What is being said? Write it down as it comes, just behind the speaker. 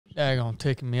Daggone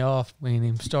ticking me off. We ain't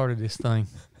even started this thing.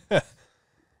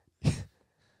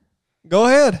 Go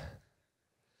ahead.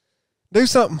 Do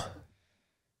something.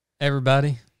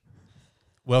 Everybody,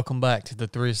 welcome back to the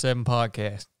 307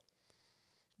 podcast.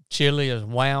 Chili is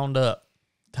wound up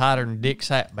tighter than Dick's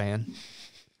hat band.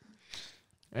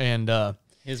 And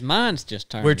his mind's just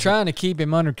turned. We're trying to keep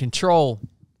him under control.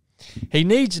 He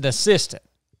needs an assistant.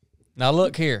 Now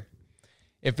look here.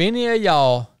 If any of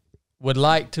y'all would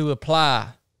like to apply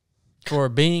for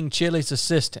being Chili's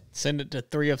assistant, send it to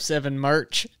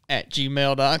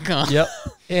 307merch@gmail.com. Yep.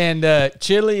 And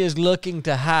Chili is looking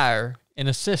to hire an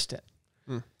assistant.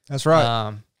 That's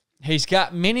right. He's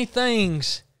got many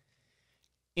things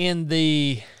in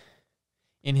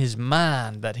his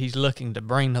mind that he's looking to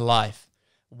bring to life.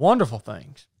 Wonderful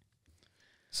things.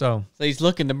 So he's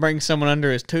looking to bring someone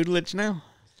under his tutelage now?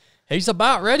 He's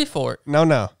about ready for it.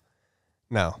 No.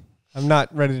 I'm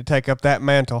not ready to take up that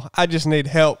mantle. I just need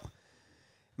help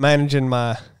managing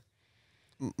my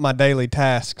daily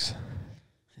tasks.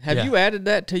 Have you added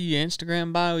that to your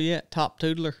Instagram bio yet? Top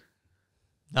Tootler?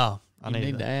 No. I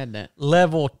need to add that.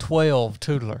 Level 12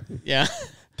 tootler. Yeah.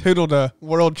 Toodle the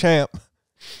world champ.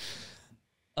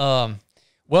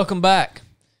 Welcome back.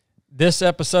 This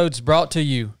episode's brought to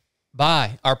you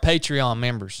by our Patreon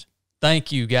members.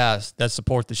 Thank you guys that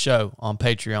support the show on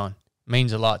Patreon. It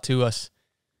means a lot to us.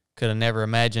 Could have never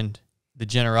imagined the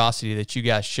generosity that you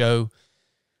guys show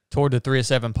toward the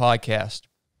 307 podcast.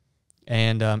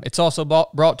 And it's also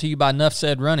brought to you by Nuff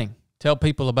Said Running. Tell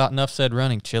people about Nuff Said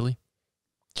Running, Chili.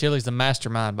 Chili's the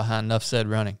mastermind behind Nuff Said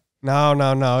Running. No.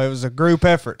 It was a group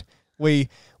effort. We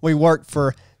worked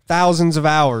for thousands of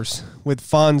hours with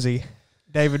Fonzie,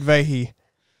 David Vahey,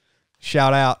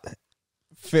 shout out,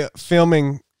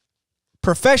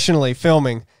 professionally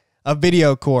filming a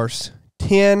video course,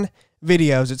 10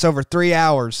 videos. It's over 3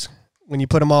 hours when you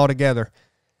put them all together,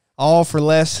 all for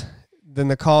less than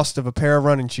the cost of a pair of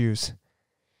running shoes.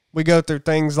 We go through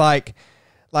things like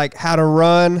how to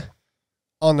run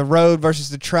on the road versus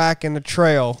the track and the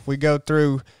trail. We go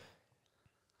through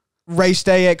race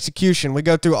day execution. We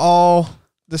go through all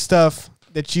the stuff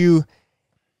that you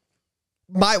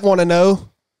might want to know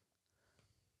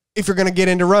if you're going to get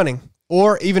into running,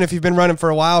 or even if you've been running for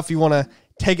a while, if you want to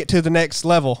take it to the next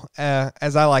level,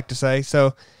 as I like to say.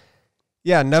 So,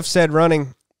 yeah, Enough Said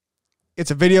Running.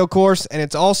 It's a video course, and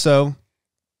it's also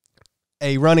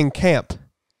a running camp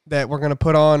that we're going to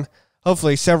put on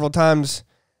hopefully several times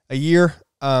a year.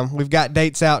 We've got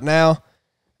dates out now.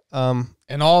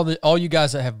 And all you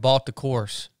guys that have bought the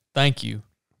course, thank you.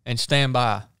 And stand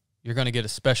by. You're going to get a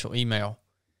special email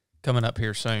coming up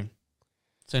here soon.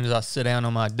 As soon as I sit down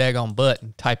on my daggone butt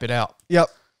and type it out. Yep.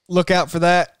 Look out for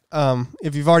that.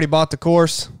 If you've already bought the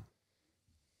course,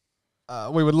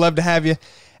 we would love to have you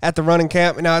at the running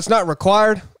camp. Now, it's not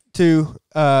required to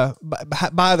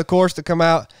buy the course to come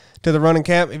out to the running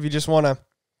camp. If you just want to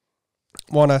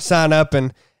sign up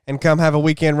and come have a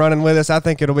weekend running with us, I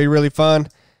think it'll be really fun.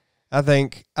 I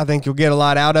think you'll get a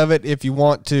lot out of it if you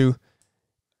want to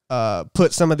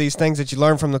put some of these things that you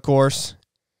learn from the course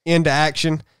into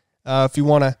action. If you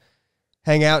want to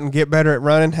hang out and get better at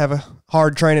running, have a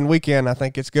hard training weekend, I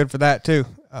think it's good for that too.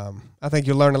 I think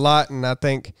you'll learn a lot, and I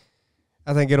think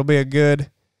it'll be a good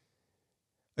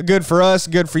for us,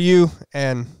 good for you,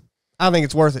 and I think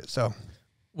it's worth it. So,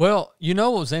 well, you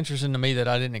know what was interesting to me that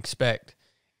I didn't expect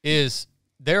is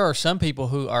there are some people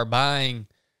who are buying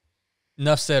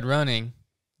Nuff Said Running,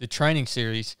 the training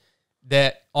series,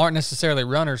 that aren't necessarily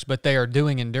runners, but they are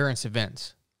doing endurance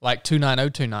events. Like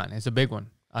 29029 is a big one.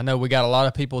 I know we got a lot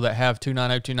of people that have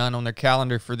 29029 on their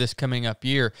calendar for this coming up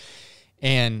year.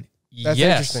 And that's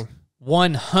interesting.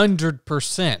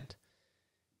 100%,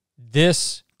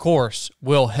 this course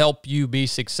will help you be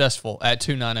successful at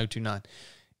 29029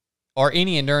 or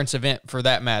any endurance event for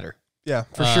that matter. Yeah,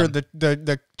 for sure. The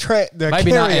maybe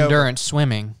carryover. Not endurance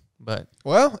swimming, but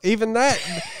well, even that.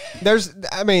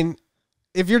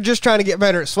 If you're just trying to get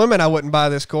better at swimming, I wouldn't buy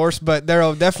this course, but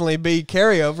there'll definitely be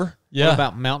carryover. Yeah. What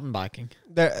about mountain biking?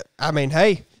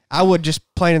 Hey, I would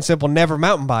just plain and simple never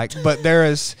mountain bike, but there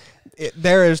is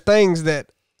things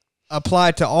that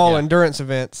apply to all endurance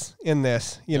events in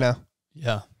this, you know.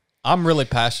 Yeah. I'm really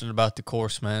passionate about the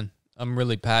course, man. I'm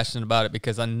really passionate about it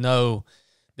because I know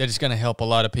that it's going to help a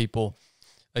lot of people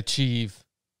achieve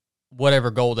whatever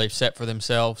goal they've set for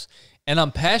themselves. And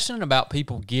I'm passionate about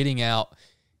people getting out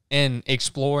and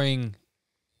exploring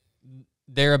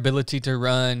their ability to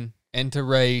run and to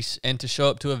race and to show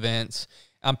up to events.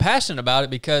 I'm passionate about it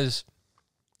because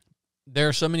there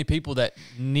are so many people that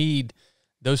need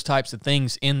those types of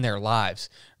things in their lives.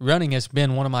 Running has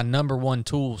been one of my number one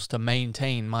tools to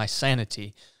maintain my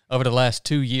sanity over the last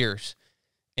 2 years.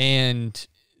 And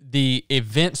the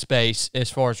event space, as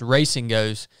far as racing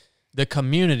goes, the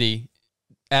community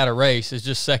at a race is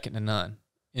just second to none,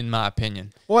 in my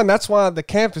opinion. Well, and that's why the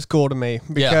camp is cool to me,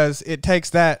 because it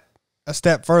takes that a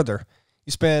step further.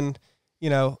 You spend,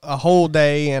 a whole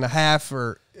day and a half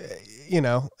or,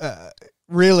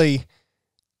 really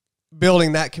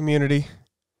building that community,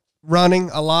 running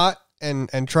a lot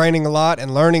and training a lot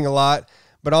and learning a lot,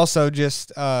 but also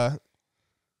just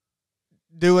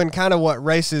doing kind of what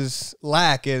races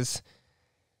lack is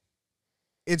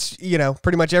it's,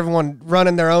 pretty much everyone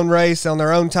running their own race on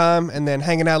their own time and then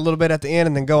hanging out a little bit at the end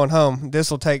and then going home.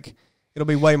 It'll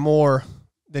be way more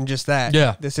than just that.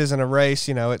 Yeah. This isn't a race,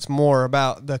 it's more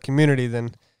about the community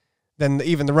than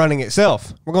even the running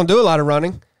itself. We're going to do a lot of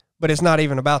running, but it's not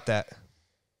even about that.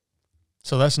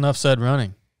 So that's enough said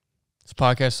running. This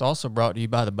podcast is also brought to you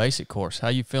by the Basic Course. How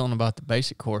you feeling about the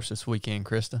Basic Course this weekend,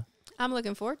 Krista? I'm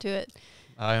looking forward to it.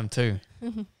 I am too.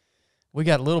 We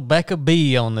got little Becca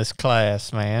B on this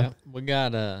class, man. Yep. We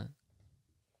got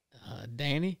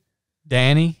Danny.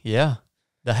 Danny, yeah.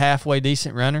 The halfway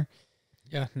decent runner.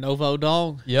 Yeah, Novo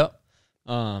Dog. Yep.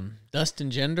 Dustin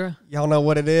Gendra. Y'all know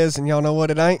what it is and y'all know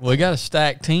what it ain't. We got a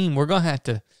stacked team. We're gonna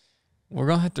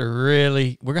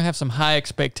have some high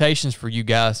expectations for you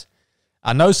guys.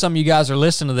 I know some of you guys are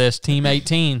listening to this, Team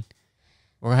 18.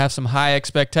 We're gonna have some high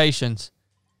expectations.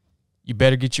 You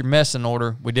better get your mess in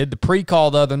order. We did the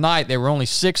pre-call the other night. There were only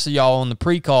 6 of y'all on the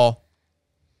pre-call.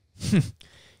 You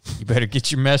better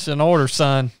get your mess in order,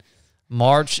 son.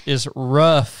 March is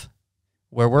rough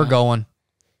where we're going.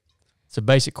 It's a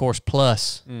Basic Course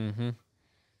Plus. Mm-hmm.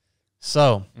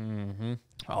 So,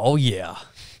 oh, yeah.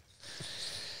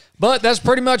 But that's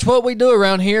pretty much what we do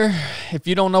around here. If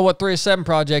you don't know what 3 of 7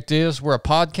 Project is, we're a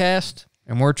podcast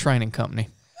and we're a training company.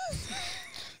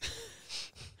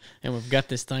 And we've got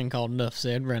this thing called Enough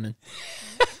Said Running.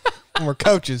 And we're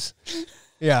coaches.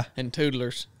 Yeah. And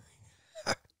toodlers.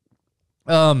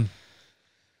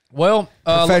 Well,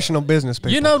 professional business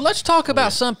people. Let's talk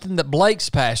about something that Blake's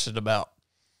passionate about.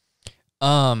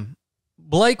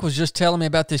 Blake was just telling me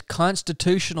about this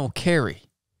constitutional carry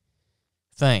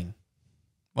thing.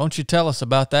 Why don't you tell us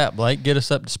about that, Blake? Get us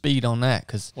up to speed on that,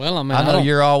 because I know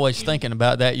you're always thinking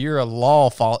about that. You're a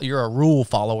you're a rule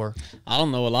follower. I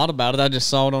don't know a lot about it. I just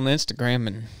saw it on Instagram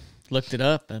and looked it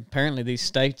up. And apparently, these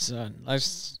states, I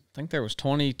think there was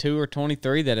 22 or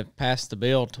 23 that have passed the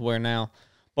bill to where now,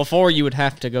 before you would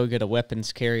have to go get a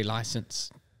weapons carry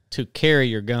license to carry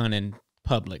your gun in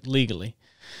public legally,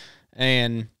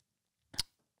 and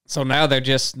so now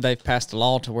they've passed a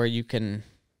law to where you can.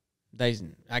 They,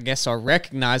 I guess, are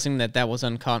recognizing that was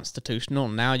unconstitutional.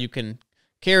 Now you can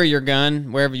carry your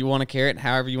gun wherever you want to carry it,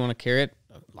 however you want to carry it,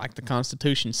 like the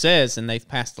Constitution says. And they've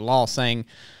passed a law saying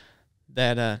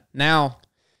that now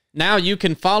you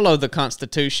can follow the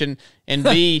Constitution and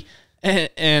be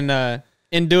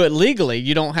and do it legally.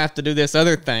 You don't have to do this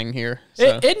other thing here.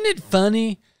 So. Isn't it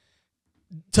funny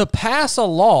to pass a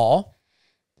law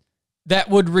that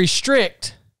would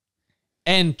restrict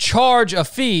and charge a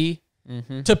fee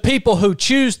to people who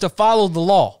choose to follow the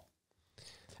law?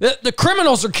 The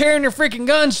criminals are carrying their freaking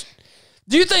guns.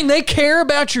 Do you think they care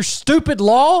about your stupid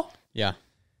law? Yeah.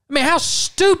 I mean, how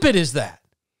stupid is that?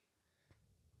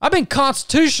 I've been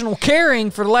constitutional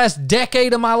carrying for the last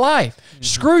decade of my life.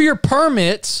 Screw your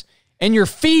permits and your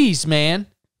fees, man.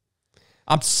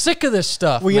 I'm sick of this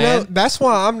stuff, well, man. That's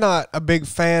why I'm not a big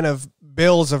fan of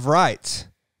bills of rights,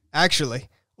 actually.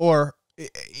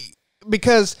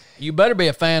 Because you better be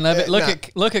a fan of it.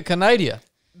 Look at Canada.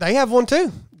 They have one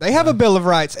too. They have a Bill of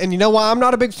Rights, and you know why I'm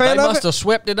not a big fan of it? They must have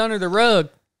swept it under the rug.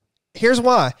 Here's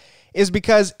why: is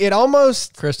because it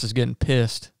almost Krista's getting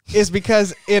pissed. Is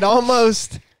because it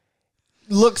almost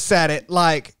looks at it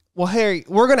like, well, Harry,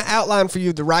 we're going to outline for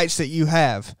you the rights that you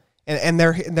have, and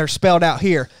they're spelled out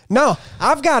here. No,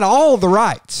 I've got all the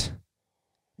rights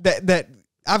that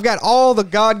I've got all the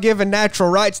God-given natural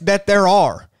rights that there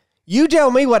are. You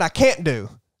tell me what I can't do.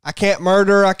 I can't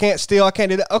murder. I can't steal. I can't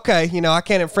do that. Okay, I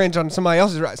can't infringe on somebody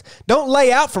else's rights. Don't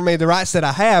lay out for me the rights that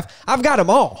I have. I've got them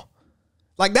all.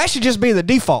 Like, that should just be the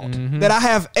default, that I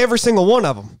have every single one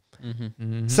of them.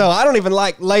 So I don't even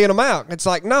like laying them out. It's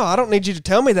like, no, I don't need you to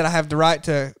tell me that I have the right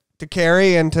to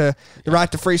carry and the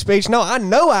right to free speech. No, I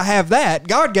know I have that.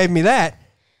 God gave me that.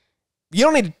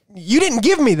 You didn't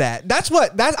give me that.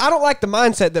 I don't like the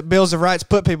mindset that bills of rights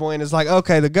put people in. Is like,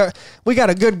 okay, we got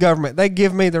a good government. They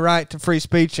give me the right to free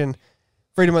speech and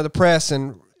freedom of the press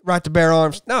and right to bear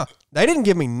arms. No, they didn't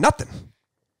give me nothing.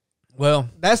 Well,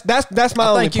 that's my only point.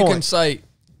 I think you can say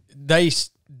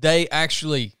they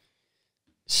actually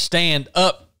stand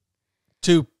up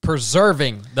to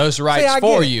preserving those rights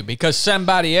for you because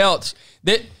somebody else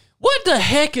what the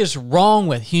heck is wrong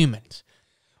with humans?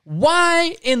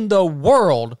 Why in the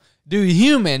world do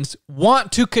humans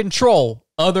want to control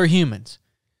other humans?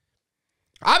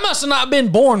 I must have not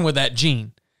been born with that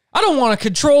gene. I don't want to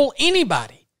control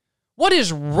anybody. What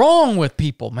is wrong with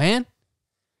people, man?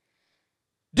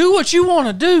 Do what you want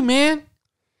to do, man.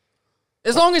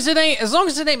 As long as it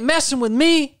ain't messing with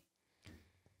me.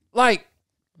 Like,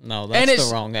 no, that's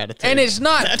the wrong attitude. And it's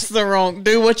not. That's the wrong.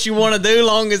 Do what you want to do,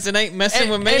 long as it ain't messing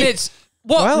with me. And it's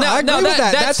I agree with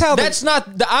that. That's not.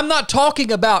 I'm not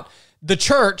talking about the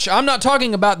church. I'm not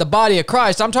talking about the body of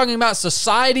Christ. I'm talking about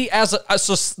society as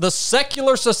the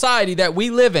secular society that we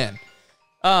live in.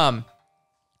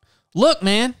 Look,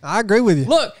 man. I agree with you.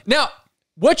 Look, now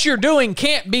what you're doing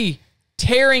can't be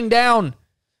tearing down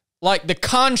like the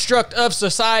construct of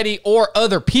society or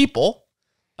other people.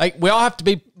 Like we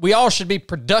all should be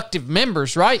productive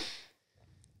members, right?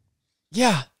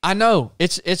 Yeah, I know.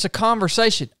 It's a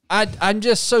conversation. I'm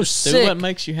just so sick. Do what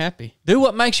makes you happy. Do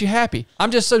what makes you happy.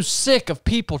 I'm just so sick of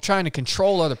people trying to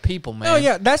control other people, man. No,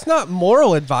 yeah, that's not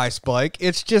moral advice, Blake.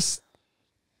 It's just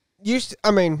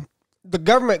the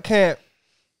government can't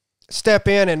step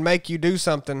in and make you do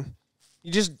something.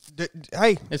 You just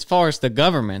hey. As far as the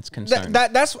government's concerned,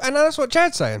 that's what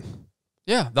Chad's saying.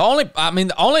 Yeah, the only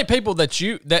people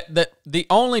the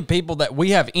only people that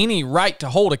we have any right to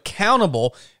hold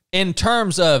accountable in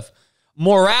terms of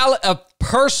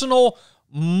personal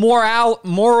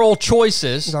moral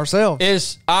choices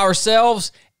is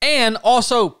ourselves and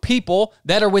also people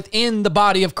that are within the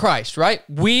body of Christ, right?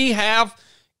 We have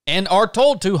and are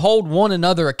told to hold one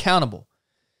another accountable.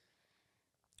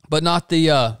 But not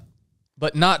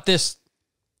this.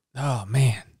 Oh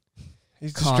man,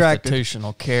 he's distracted.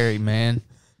 Constitutional carry, man.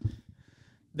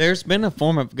 There's been a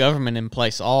form of government in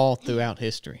place all throughout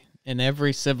history, in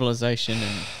every civilization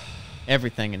and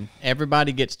everything, and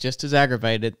everybody gets just as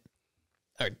aggravated.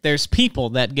 There's people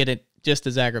that get it just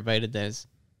as aggravated as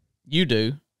you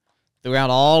do throughout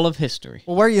all of history.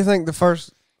 Well, where do you think the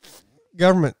first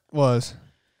government was?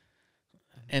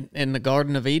 In the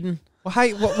Garden of Eden. Well,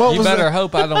 hey, what you better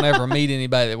hope I don't ever meet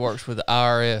anybody that works with the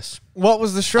IRS. What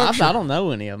was the structure? I don't know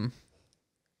any of them.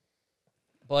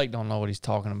 Blake don't know what he's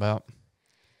talking about.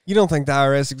 You don't think the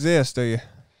IRS exists, do you?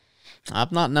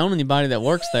 I've not known anybody that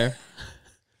works there.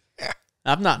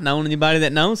 I've not known anybody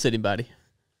that knows anybody.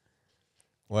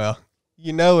 Well,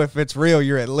 if it's real,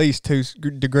 you're at least 2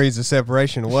 degrees of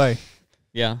separation away.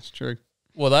 Yeah, it's true.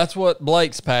 Well, that's what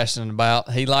Blake's passionate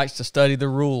about. He likes to study the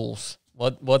rules.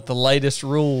 What the latest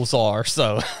rules are,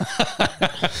 so.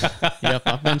 Yep,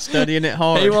 I've been studying it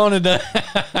hard. He wanted to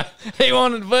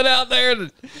put out there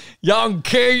that y'all can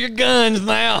carry your guns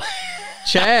now.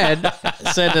 Chad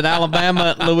said that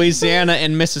Alabama, Louisiana,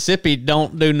 and Mississippi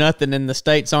don't do nothing, and the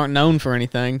states aren't known for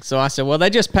anything. So I said, well, they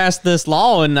just passed this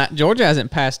law, and Georgia hasn't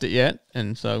passed it yet.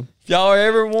 And so, if y'all are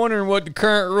ever wondering what the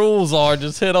current rules are,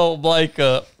 just hit old Blake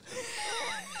up.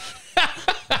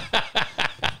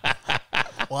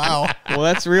 Wow. Well,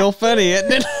 that's real funny,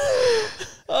 isn't it?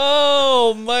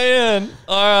 Oh, man.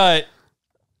 All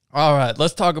right.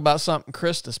 Let's talk about something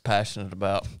Krista's passionate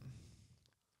about.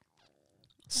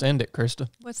 Send it, Krista.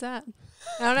 What's that?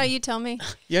 I don't know. You tell me.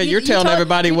 Yeah, you're telling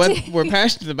everybody what we're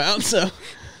passionate about, so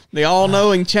the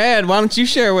all-knowing Chad, why don't you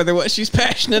share with her what she's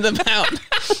passionate about?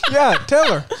 Yeah,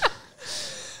 tell her.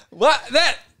 What?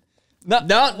 That... No,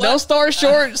 don't start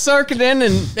short-circuiting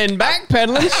and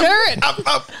backpedaling. Share it.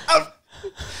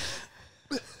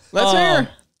 Let's hear.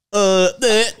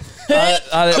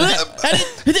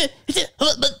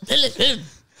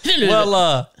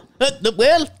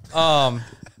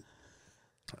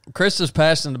 Krista's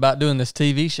passionate about doing this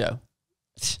TV show.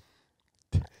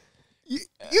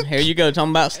 Here you go,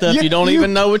 talking about stuff you don't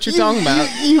even know what you're talking about.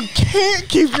 You can't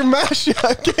keep your mouth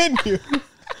shut, can you?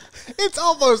 It's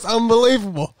almost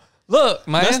unbelievable. Look,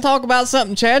 man. Let's talk about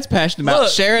something Chad's passionate about.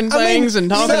 Look, sharing things and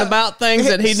talking about things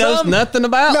that he knows nothing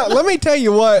about. No, let me tell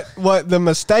you what the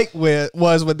mistake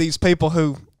was with these people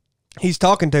who he's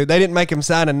talking to. They didn't make him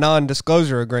sign a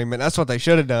non-disclosure agreement. That's what they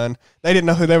should have done. They didn't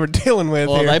know who they were dealing with.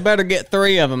 Well, here. they better get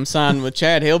 3 of them signed with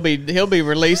Chad. He'll be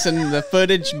releasing the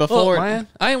footage before. Look, man,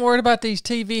 I ain't worried about these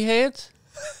TV heads.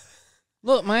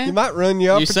 Look, man, you might run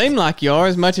you up. You seem like you are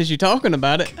as much as you're talking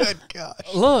about it. Good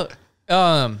gosh. Look,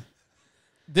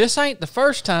 this ain't the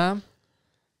first time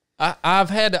I've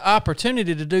had the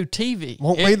opportunity to do TV.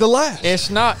 Won't be the last. It's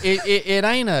not. It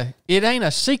ain't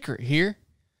a secret here.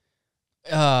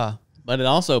 But it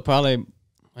also probably,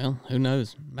 well, who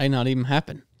knows, may not even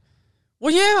happen.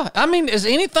 Well, yeah. I mean, is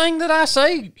anything that I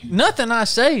say, nothing I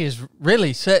say is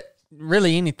really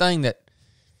anything that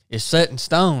is set in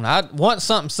stone. Once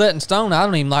something's set in stone, I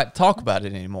don't even like to talk about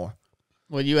it anymore.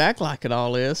 Well, you act like it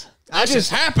all is. That's just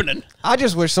happening. I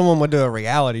just wish someone would do a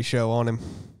reality show on him.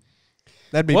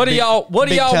 That'd be What do y'all want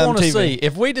to TV. see?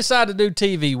 If we decide to do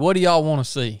TV, what do y'all want to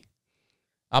see?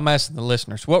 I'm asking the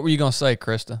listeners. What were you going to say,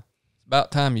 Krista? It's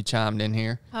about time you chimed in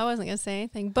here. I wasn't going to say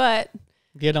anything, but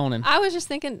Get on him. I was just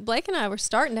thinking Blake and I were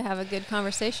starting to have a good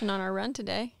conversation on our run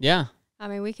today. Yeah. I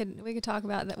mean, we could talk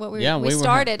about that. What we were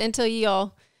started until you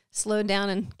all slowed down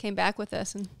and came back with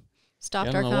us and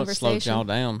stopped our I don't know what slowed conversation. y'all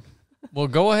down. Well,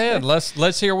 go ahead.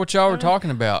 Let's hear what y'all were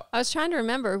talking about. I was trying to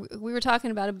remember. We were talking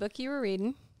about a book you were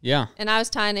reading. Yeah. And I was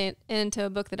tying it into a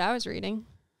book that I was reading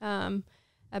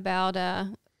about,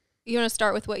 you want to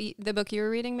start with the book you were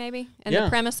reading maybe? And the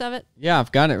premise of it? Yeah,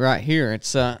 I've got it right here.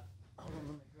 It's,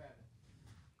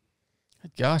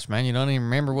 Gosh, man, you don't even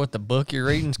remember what the book you're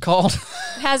reading's called?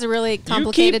 It has a really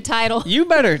complicated title. You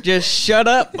better just shut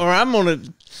up or I'm going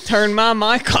to turn my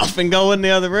mic off and go in the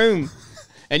other room.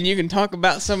 And you can talk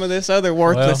about some of this other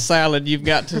worthless salad you've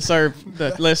got to serve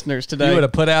the listeners today. You would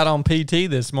have put out on PT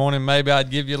this morning, maybe I'd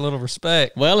give you a little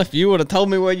respect. Well, if you would have told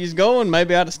me where you was going,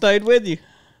 maybe I'd have stayed with you.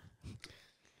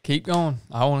 Keep going.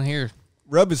 I want to hear.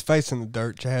 Rub his face in the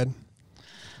dirt, Chad.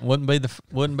 Wouldn't be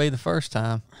the first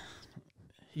time.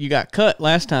 You got cut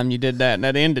last time you did that, and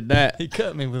that ended that. He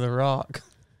cut me with a rock.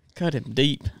 Cut him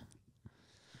deep.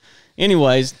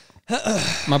 Anyways,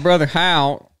 my brother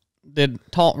Hal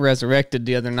taught Resurrected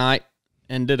the other night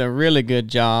and did a really good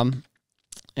job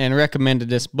and recommended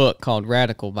this book called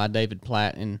Radical by David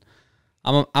Platt. And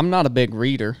I'm not a big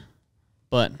reader,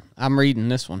 but I'm reading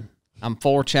this one. I'm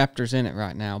 4 chapters in it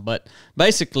right now. But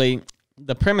basically,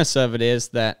 the premise of it is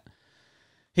that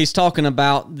he's talking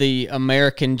about the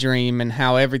American dream and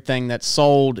how everything that's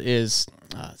sold is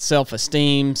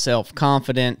self-esteem,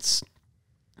 self-confidence,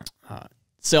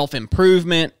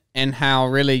 self-improvement, and how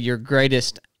really your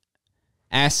greatest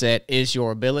asset is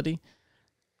your ability,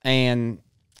 and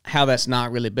how that's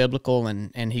not really biblical.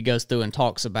 And he goes through and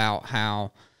talks about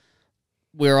how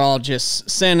we're all just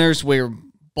sinners. We're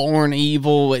born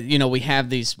evil. You know, we have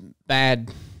these bad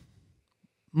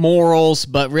morals,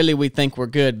 but really we think we're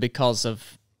good because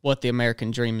of what the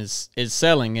American dream is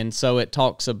selling. And so it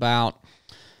talks about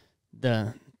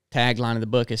the tagline of the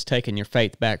book is taking your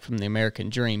faith back from the American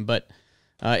dream. But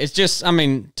it's just, I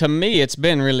mean, to me, it's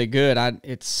been really good.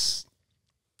 It's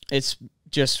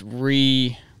just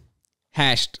rehashed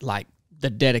like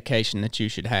the dedication that you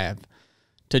should have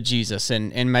to Jesus,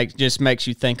 and makes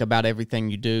you think about everything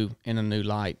you do in a new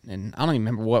light. And I don't even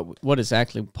remember what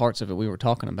exactly parts of it we were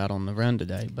talking about on the run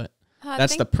today, but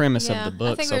that's the premise of the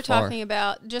book. I think so we were far. talking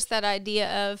about just that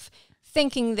idea of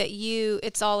thinking that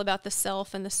it's all about the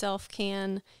self, and the self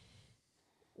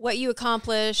what you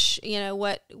accomplish, you know,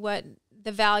 what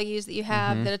the values that you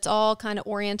have, that it's all kind of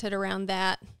oriented around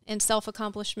that and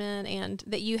self-accomplishment, and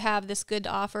that you have this good to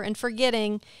offer, and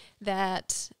forgetting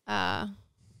that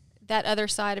that other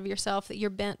side of yourself, that you're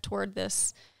bent toward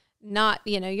this,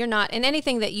 you're not, and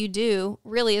anything that you do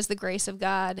really is the grace of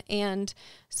God. And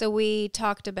so we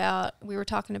were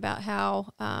talking about how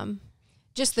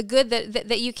just the good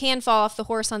that you can fall off the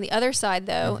horse on the other side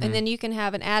though, and then you can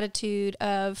have an attitude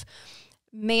of,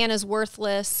 man is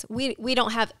worthless. We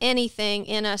don't have anything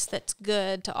in us that's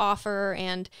good to offer,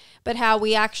 but how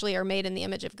we actually are made in the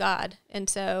image of God. And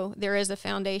so there is a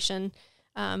foundation.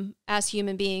 As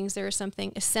human beings, there is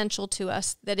something essential to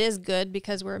us that is good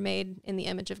because we're made in the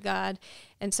image of God.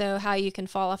 And so how you can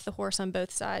fall off the horse on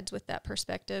both sides with that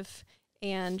perspective.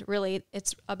 And really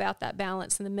it's about that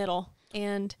balance in the middle.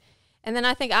 And then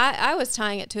I think I was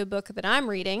tying it to a book that I'm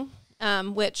reading,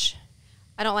 which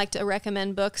I don't like to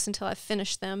recommend books until I've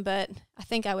finished them, but I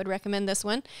think I would recommend this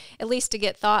one, at least to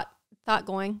get thought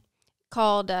going,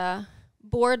 called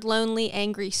Bored, Lonely,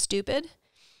 Angry, Stupid.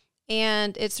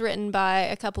 And it's written by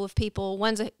a couple of people.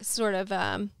 One's a sort of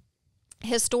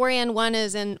historian. One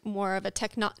is in more of a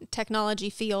technology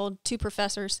field, 2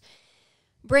 professors,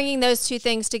 bringing those 2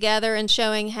 things together and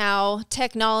showing how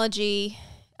technology,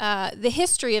 the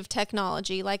history of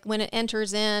technology, like when it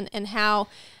enters in and how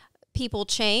people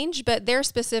change, but they're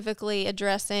specifically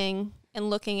addressing and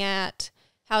looking at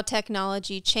how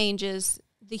technology changes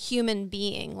the human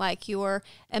being, like your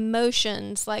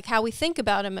emotions, like how we think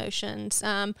about emotions,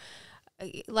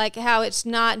 like how it's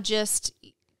not just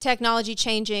technology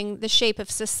changing the shape of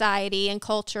society and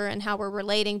culture and how we're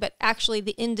relating, but actually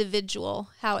the individual,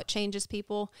 how it changes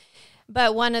people.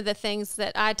 But one of the things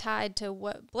that I tied to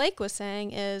what Blake was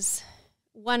saying is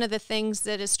one of the things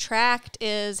that is tracked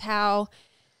is how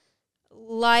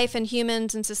life and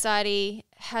humans and society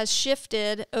has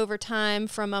shifted over time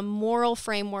from a moral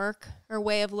framework or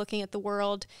way of looking at the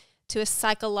world to a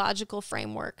psychological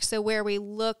framework. So where we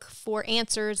look for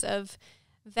answers of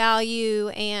value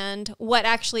and what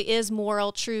actually is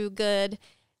moral, true, good,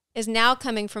 is now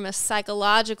coming from a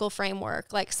psychological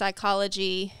framework, like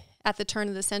psychology at the turn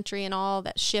of the century and all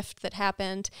that shift that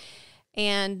happened,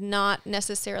 and not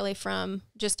necessarily from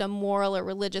just a moral or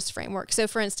religious framework. So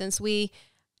for instance,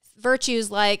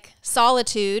 virtues like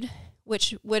solitude,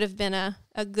 which would have been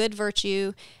a good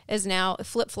virtue, is now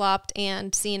flip-flopped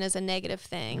and seen as a negative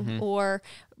thing. Or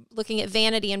looking at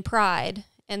vanity and pride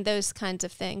and those kinds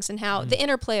of things, and how the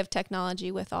interplay of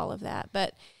technology with all of that.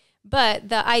 But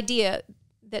the idea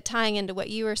that, tying into what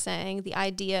you were saying, the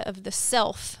idea of the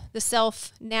self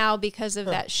now, because of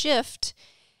that shift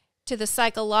to the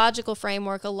psychological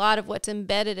framework, a lot of what's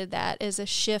embedded in that is a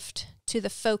shift to the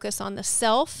focus on the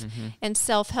self and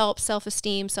self-help,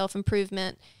 self-esteem,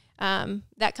 self-improvement,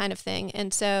 that kind of thing.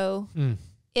 And so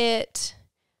it,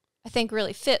 I think,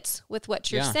 really fits with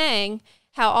what you're saying,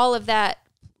 how all of that,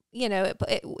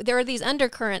 there are these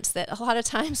undercurrents that a lot of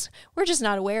times we're just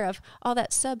not aware of. All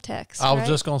that subtext. I was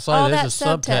just going to say, there's a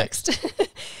subtext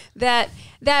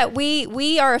that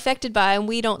we are affected by and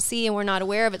we don't see and we're not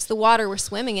aware of. It's the water we're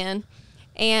swimming in.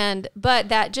 But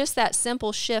that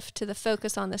simple shift to the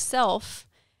focus on the self,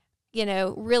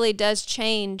 really does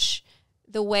change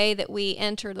the way that we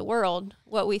enter the world,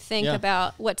 what we think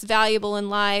about what's valuable in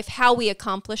life, how we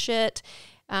accomplish it,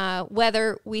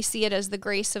 whether we see it as the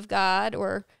grace of God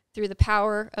or through the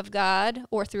power of God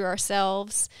or through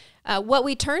ourselves, what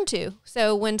we turn to.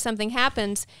 So when something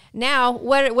happens, now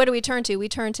what do we turn to? We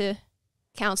turn to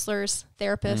counselors,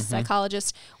 therapists,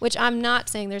 psychologists, which I'm not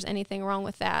saying there's anything wrong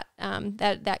with that.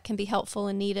 That can be helpful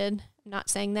and needed. I'm not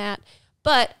saying that.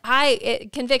 But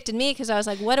it convicted me because I was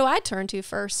like, what do I turn to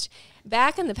first?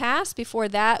 Back in the past, before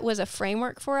that was a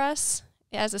framework for us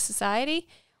as a society,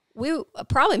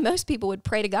 most people would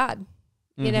pray to God.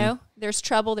 There's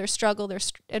trouble, there's struggle,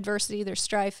 there's adversity, there's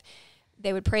strife.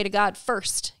 They would pray to God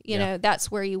first.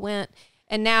 That's where you went.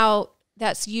 And now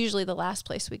that's usually the last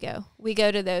place we go. We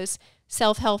go to those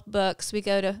self-help books. We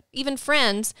go to even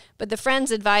friends, but the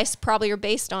friends' advice probably are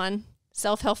based on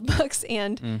self-help books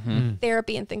and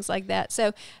therapy and things like that.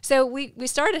 So we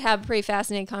started to have a pretty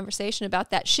fascinating conversation about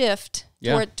that shift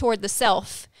toward the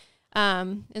self.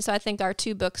 And so I think our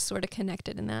two books sort of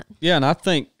connected in that. Yeah, and I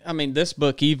think, this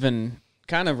book even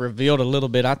kind of revealed a little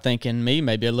bit, I think, in me,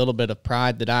 maybe a little bit of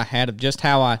pride that I had of just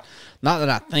how not that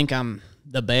I think I'm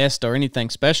the best or anything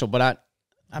special, but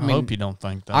I hope you don't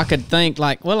think that. I could think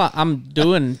like, well, I'm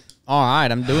doing all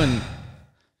right. I'm doing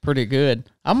pretty good.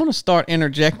 I'm going to start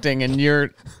interjecting in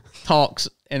your talks,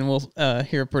 and we'll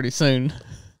hear pretty soon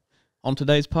on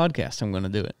today's podcast. I'm going to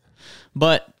do it.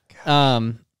 But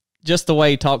just the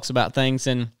way he talks about things,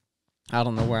 and I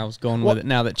don't know where I was going with it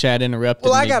now that Chad interrupted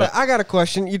me. I got a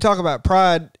question. You talk about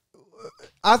pride.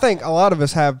 I think a lot of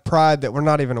us have pride that we're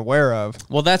not even aware of.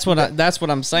 Well, that's what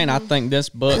I'm saying. I think this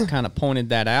book kind of pointed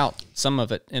that out, some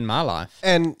of it in my life.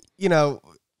 And,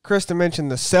 Krista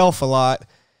mentioned the self a lot.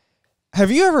 Have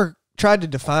you ever tried to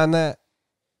define that?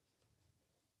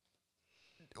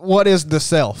 What is the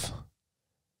self?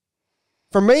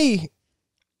 For me,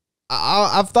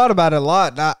 I've thought about it a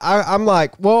lot. I'm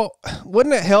like, well,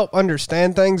 wouldn't it help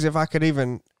understand things if I could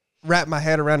even wrap my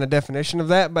head around a definition of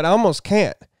that? But I almost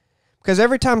can't. Because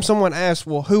every time someone asks,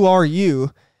 well, who are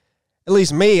you? At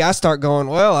least me, I start going,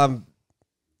 well,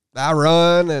 I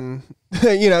run and,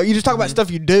 you just talk about stuff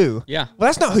you do. Yeah. Well,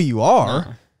 that's not who you are.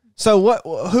 No. So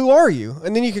who are you?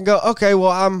 And then you can go, okay,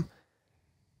 well,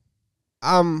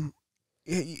 I'm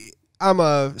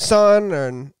a son,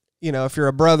 and, if you're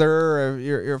a brother or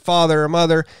you're a father or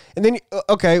mother, and then,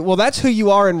 okay, well, that's who you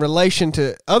are in relation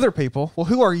to other people. Well,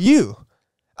 who are you?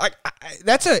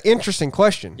 That's an interesting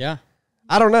question. Yeah.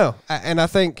 I don't know. And I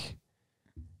think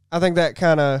that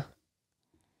kind of,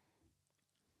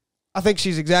 I think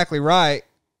she's exactly right,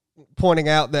 pointing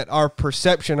out that our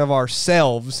perception of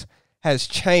ourselves has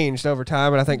changed over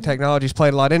time, and I think technology's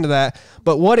played a lot into that.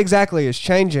 But what exactly is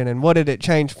changing, and what did it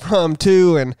change from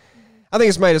to? And I think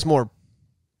it's made us more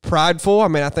prideful.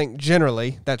 I think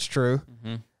generally that's true.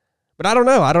 But I don't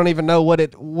know. I don't even know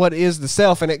what is the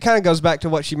self. And it kind of goes back to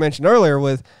what she mentioned earlier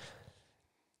with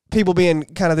people being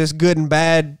kind of this good and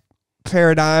bad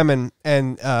paradigm,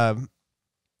 and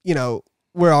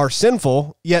we are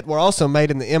sinful, yet we're also made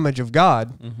in the image of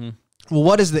God. Well,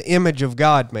 what does the image of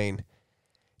God mean?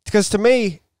 Because to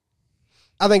me,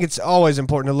 I think it's always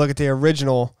important to look at the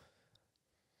original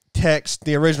text,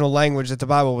 the original language that the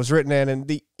Bible was written in, and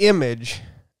the image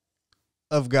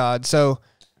of God. So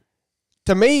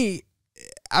to me,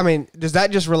 does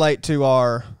that just relate to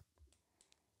our...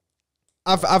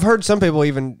 I've heard some people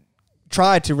even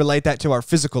try to relate that to our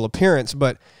physical appearance,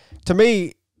 but to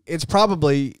me, it's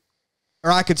probably,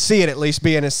 or I could see it at least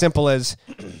being as simple as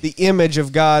the image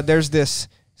of God. There's this,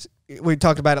 we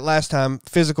talked about it last time,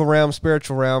 physical realm,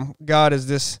 spiritual realm. God is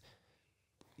this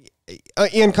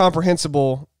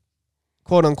incomprehensible,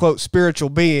 quote unquote, spiritual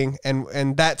being,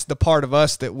 and that's the part of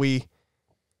us that we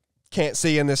can't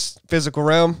see in this physical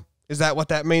realm. Is that what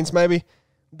that means? Maybe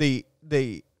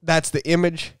that's the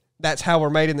image. That's how we're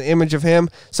made in the image of Him.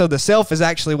 So the self is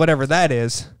actually whatever that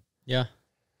is. Yeah.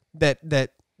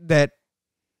 That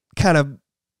kind of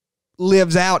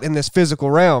lives out in this physical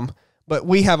realm, but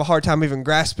we have a hard time even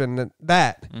grasping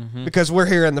that because we're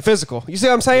here in the physical. You see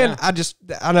what I'm saying?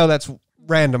 Yeah. I know that's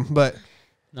random, but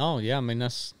no, yeah, I mean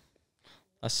that's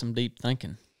some deep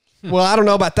thinking. Well, I don't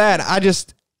know about that.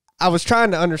 I was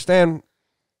trying to understand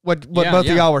what both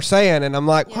of y'all were saying, and I'm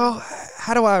like, well,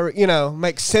 how do I,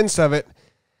 make sense of it?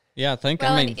 Yeah,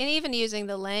 and even using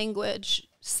the language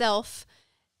self,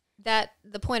 that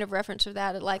the point of reference for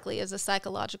that, it likely is a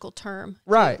psychological term.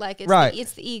 Right. Like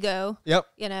it's the ego. Yep.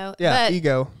 Yeah, but,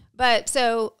 ego. But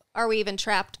so are we even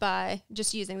trapped by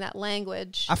just using that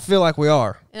language? I feel like we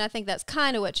are. And I think that's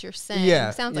kind of what you're saying.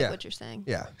 Yeah. Sounds like what you're saying.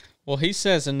 Yeah. Well, he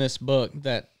says in this book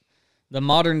that the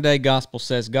modern day gospel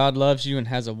says God loves you and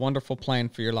has a wonderful plan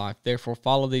for your life. Therefore,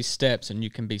 follow these steps and you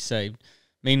can be saved.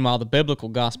 Meanwhile, the biblical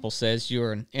gospel says you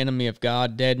are an enemy of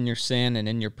God, dead in your sin and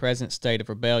in your present state of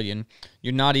rebellion.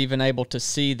 You're not even able to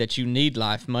see that you need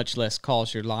life, much less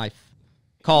cause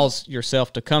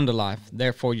yourself to come to life.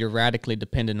 Therefore, you're radically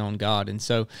dependent on God. And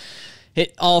so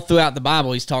all throughout the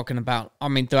Bible,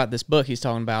 throughout this book, he's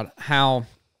talking about how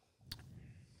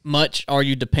much are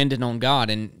you dependent on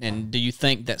God, and do you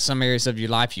think that some areas of your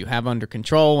life you have under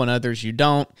control and others you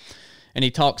don't? And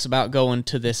he talks about going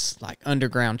to this like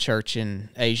underground church in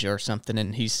Asia or something,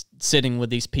 and he's sitting with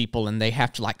these people, and they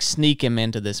have to like sneak him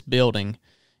into this building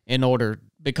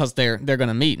because they're going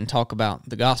to meet and talk about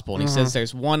the gospel. And he says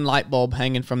there's one light bulb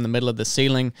hanging from the middle of the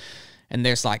ceiling, and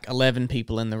there's like 11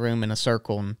 people in the room in a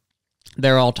circle, and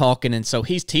they're all talking. And so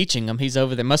he's teaching them. He's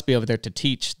over there, must be over there to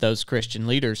teach those Christian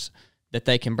leaders that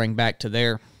they can bring back to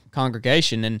their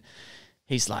congregation. And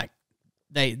he's like,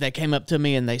 They came up to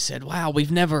me and they said, "Wow,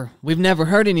 we've never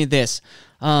heard any of this.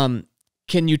 Can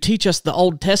you teach us the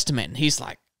Old Testament?" And he's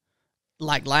like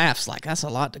laughs, like that's a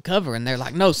lot to cover. And they're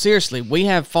like, "No, seriously, we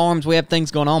have farms, we have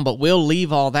things going on, but we'll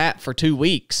leave all that for 2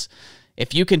 weeks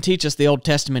if you can teach us the Old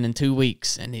Testament in 2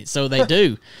 weeks." And so they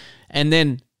do. And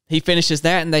then he finishes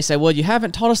that, and they say, "Well, you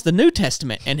haven't taught us the New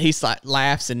Testament." And he's like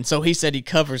laughs, and so he said he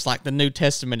covers like the New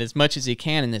Testament as much as he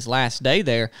can in his last day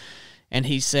there. And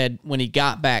he said when he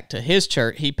got back to his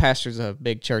church, he pastors a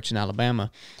big church in Alabama.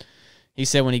 He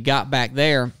said when he got back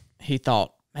there, he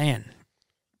thought, man,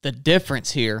 the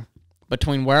difference here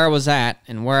between where I was at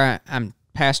and where I'm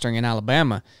pastoring in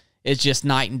Alabama is just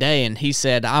night and day. And he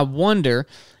said, I wonder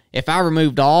if I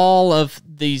removed all of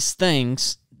these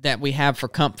things that we have for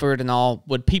comfort and all,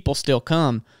 would people still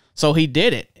come? So he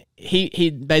did it. He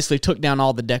basically took down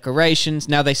all the decorations.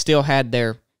 Now they still had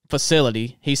their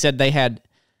facility. He said they had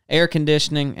air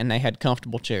conditioning and they had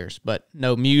comfortable chairs, but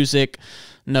no music,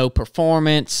 no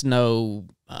performance, no,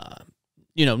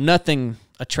 nothing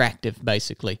attractive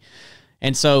basically.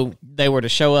 And so they were to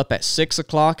show up at 6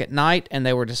 o'clock at night and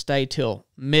they were to stay till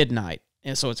midnight.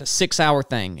 And so it's a 6-hour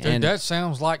thing. Dude, and that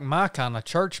sounds like my kind of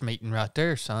church meeting right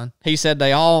there, son. He said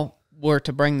they all were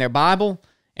to bring their Bible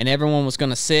and everyone was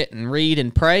going to sit and read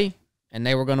and pray and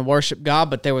they were going to worship God,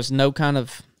 but there was no kind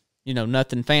of,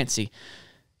 nothing fancy.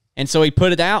 And so he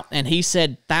put it out, and he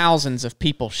said thousands of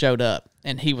people showed up.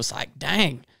 And he was like,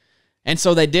 dang. And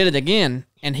so they did it again.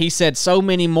 And he said so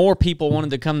many more people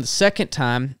wanted to come the second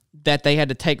time that they had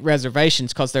to take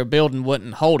reservations because their building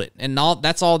wouldn't hold it. And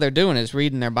that's all they're doing is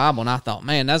reading their Bible. And I thought,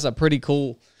 man, that's a pretty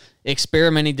cool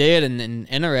experiment he did, and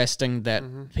interesting that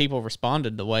people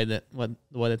responded the way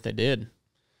that they did.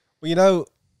 Well,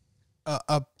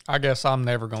 I guess I'm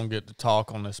never going to get to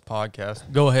talk on this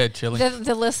podcast. Go ahead, Chili.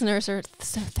 The listeners are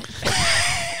so thankful.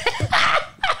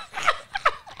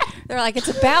 They're like, it's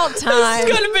about time.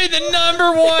 It's going to be the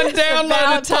 #1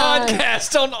 downloaded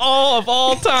podcast on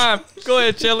all time. Go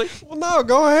ahead, Chili. Well, no,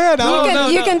 go ahead.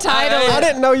 You can title it. I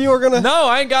didn't know you were going to. No,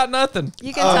 I ain't got nothing.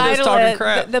 You can title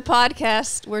it the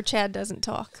podcast where Chad doesn't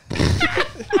talk.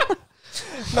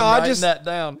 No, I'm writing that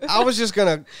down. I was just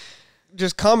going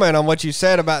to comment on what you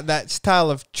said about that style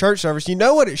of church service. You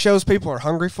know what it shows people are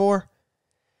hungry for?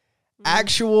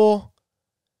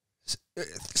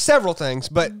 Several things,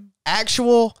 but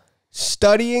actual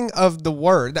studying of the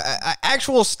word,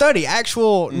 actual study,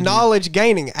 actual knowledge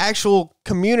gaining, actual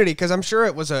community. Because I'm sure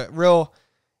it was a real,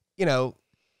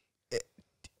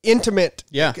 intimate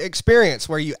Yeah. experience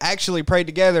where you actually prayed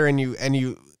together and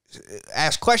you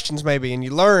asked questions maybe and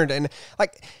you learned. And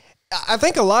like, I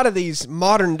think a lot of these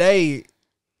modern day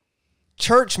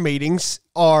church meetings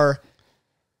are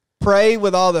pray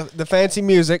with all the fancy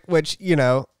music, which, you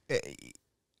know,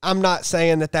 I'm not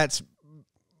saying that that's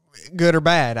good or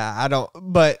bad. I don't,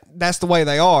 but that's the way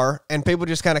they are. And people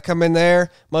just kind of come in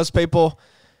there. Most people,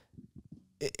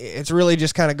 it's really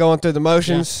just kind of going through the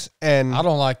motions. Yeah. And I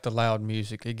don't like the loud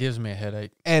music. It gives me a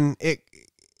headache. And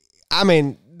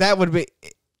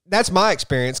that's my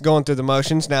experience going through the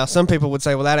motions. Now, some people would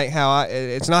say, well, that ain't how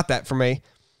it's not that for me.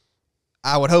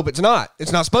 I would hope it's not.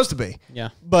 It's not supposed to be. Yeah.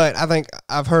 But I think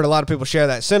I've heard a lot of people share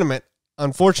that sentiment,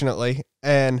 unfortunately.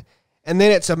 And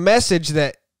then it's a message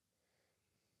that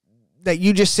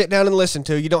you just sit down and listen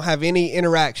to. You don't have any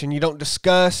interaction. You don't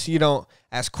discuss. You don't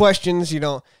ask questions.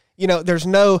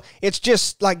 It's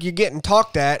just like you're getting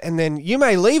talked at, and then you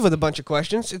may leave with a bunch of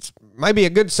questions. It's maybe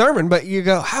a good sermon, but you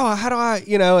go, how do I,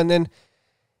 and then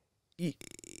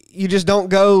you just don't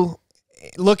go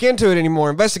look into it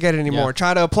anymore, investigate it anymore,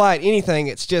 try to apply it, anything.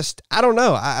 It's just, I don't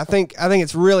know. I think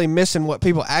it's really missing what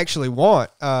people actually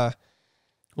want. Well,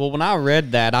 when I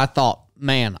read that, I thought,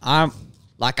 man, I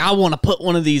want to put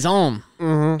one of these on.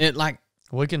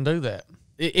 Mm-hmm. We can do that.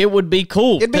 It would be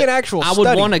cool. It'd be an actual I study.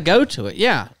 would want to go to it.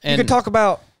 Yeah. And you could talk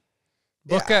about.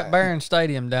 Book that Barron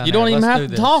Stadium down you there. don't even Let's have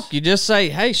do to talk. You just say,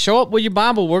 hey, show up with your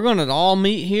Bible. We're going to all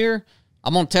meet here.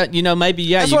 I'm going to tell,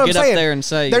 maybe, That's you what get I'm up saying. there and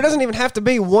say. There doesn't even have to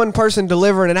be one person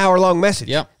delivering an hour-long message.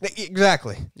 Yep.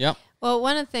 Exactly. Yep. Well,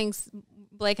 one of the things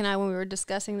Blake and I, when we were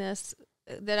discussing this,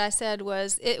 that I said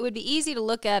was it would be easy to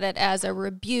look at it as a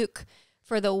rebuke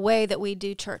for the way that we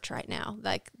do church right now,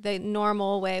 like the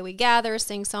normal way we gather,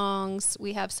 sing songs,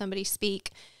 we have somebody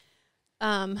speak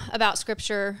about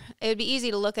Scripture. It would be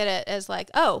easy to look at it as like,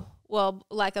 oh, well,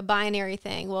 like a binary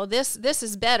thing. Well, this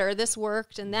is better. This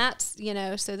worked, and that's,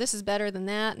 so this is better than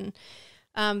that.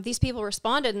 And these people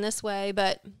responded in this way.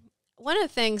 But one of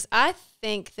the things I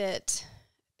think that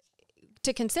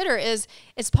to consider is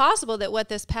it's possible that what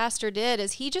this pastor did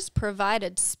is he just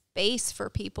provided space for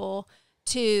people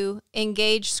to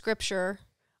engage Scripture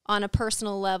on a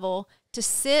personal level, to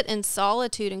sit in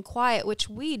solitude and quiet, which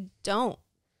we don't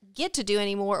get to do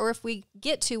anymore, or if we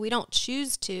get to, we don't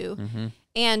choose to. Mm-hmm.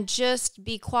 And just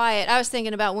be quiet. I was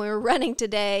thinking about when we were running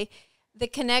today, the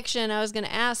connection. I was going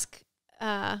to ask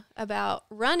about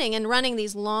running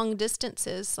these long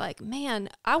distances. Like, man,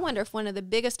 I wonder if one of the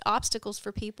biggest obstacles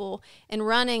for people in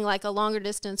running like a longer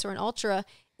distance or an ultra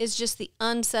is just the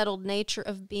unsettled nature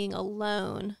of being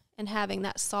alone and having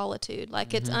that solitude.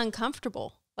 Like, it's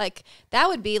uncomfortable. Like, that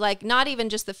would be like not even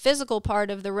just the physical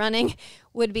part of the running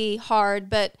would be hard,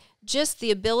 but just the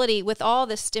ability with all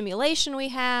the stimulation we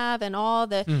have and all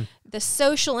the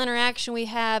social interaction we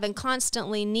have and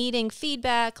constantly needing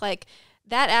feedback, like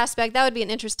that aspect, that would be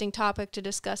an interesting topic to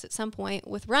discuss at some point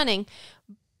with running.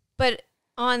 But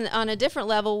on a different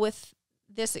level with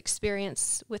this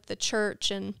experience with the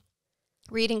church and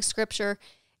reading Scripture,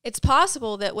 it's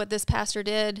possible that what this pastor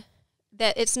did,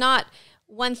 that it's not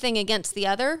one thing against the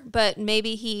other, but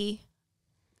maybe he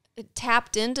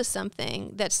tapped into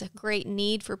something that's a great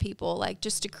need for people, like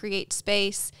just to create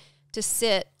space to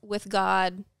sit with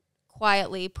God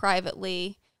quietly,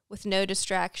 privately, with no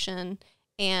distraction,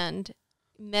 and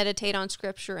meditate on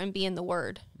Scripture and be in the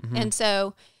Word. Mm-hmm. And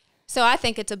so I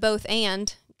think it's a both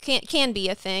and can be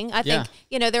a thing. I think,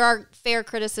 there are fair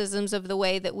criticisms of the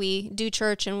way that we do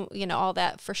church and, all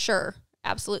that for sure.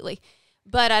 Absolutely.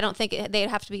 But I don't think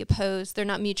they'd have to be opposed. They're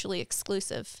not mutually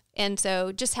exclusive. And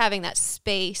so just having that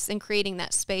space and creating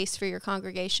that space for your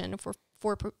congregation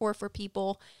or for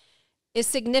people is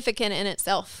significant in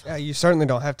itself. Yeah, you certainly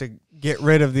don't have to get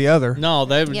rid of the other. No,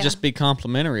 they would just be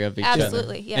complementary of each other.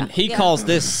 Absolutely, yeah. And he calls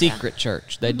this secret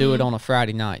church. They do it on a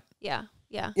Friday night. Yeah,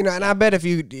 yeah. And I bet if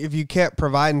you kept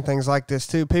providing things like this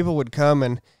too, people would come,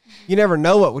 and you never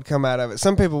know what would come out of it.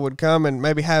 Some people would come and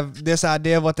maybe have this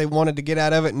idea of what they wanted to get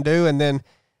out of it and do, and then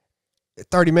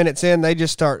 30 minutes in, they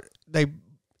just start, turns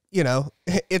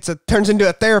into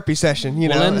a therapy session,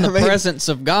 Well, in the presence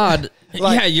of God,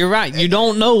 you're right. You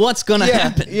don't know what's going to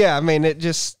happen. Yeah, it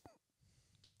just...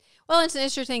 Well, it's an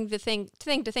interesting thing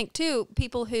to think too.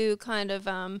 People who kind of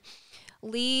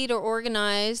lead or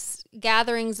organize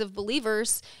gatherings of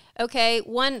believers. Okay,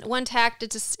 one tact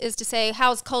is to say,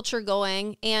 how's culture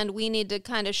going? And we need to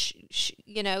kind of,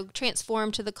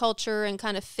 transform to the culture and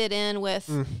kind of fit in with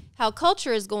how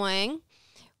culture is going,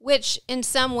 which in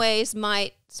some ways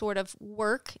might sort of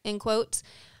work, in quotes.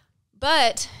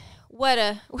 But what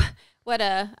I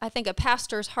think a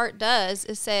pastor's heart does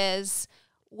is says,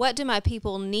 what do my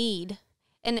people need?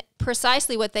 And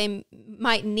precisely what they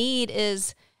might need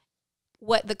is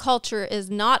what the culture is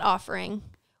not offering,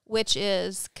 which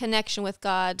is connection with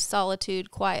God,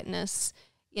 solitude, quietness.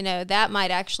 You know, that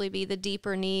might actually be the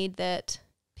deeper need that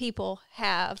people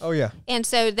have. Oh, yeah. And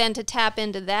so then to tap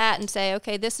into that and say,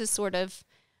 okay, this is sort of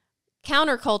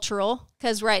countercultural,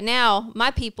 because right now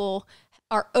my people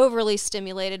are overly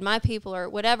stimulated. My people are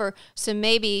whatever. So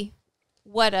maybe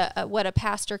what a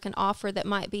pastor can offer that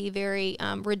might be very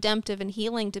redemptive and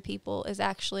healing to people is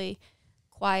actually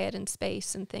quiet and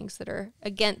space and things that are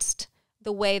against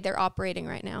the way they're operating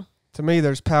right now. To me,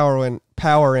 there's power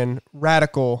in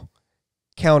radical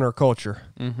counterculture.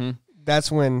 Mm-hmm.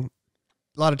 That's when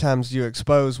a lot of times you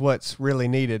expose what's really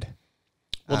needed.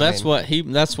 Well, that's what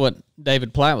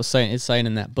David Platt is saying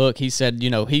in that book. He said, you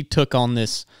know, he took on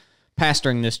this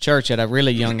pastoring this church at a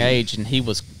really young age, and he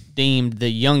was deemed the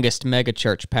youngest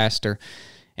megachurch pastor.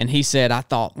 And he said, I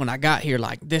thought when I got here,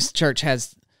 like, this church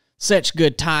has such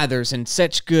good tithers and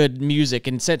such good music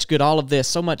and such good all of this,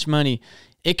 so much money,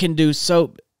 it can do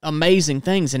so amazing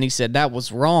things. And he said that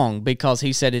was wrong, because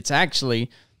he said it's actually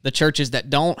the churches that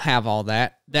don't have all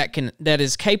that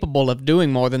is capable of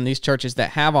doing more than these churches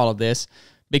that have all of this,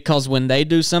 because when they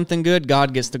do something good,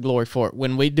 God gets the glory for it.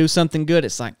 When we do something good,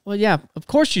 it's like, well, yeah, of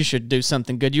course you should do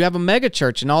something good. You have a mega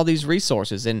church and all these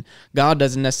resources, and God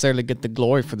doesn't necessarily get the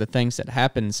glory for the things that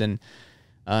happens. And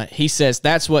he says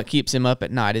that's what keeps him up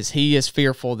at night, is he is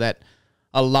fearful that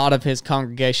a lot of his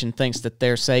congregation thinks that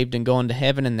they're saved and going to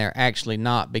heaven, and they're actually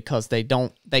not, because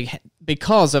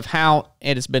because of how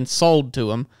it has been sold to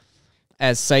them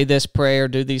as say this prayer,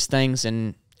 do these things,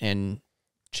 and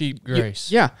cheap grace.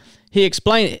 The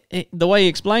way he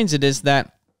explains it is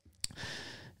that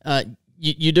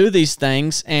you do these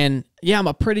things, and yeah, I'm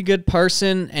a pretty good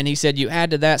person. And he said you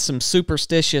add to that some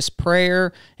superstitious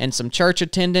prayer and some church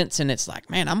attendance, and it's like,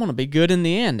 man, I'm going to be good in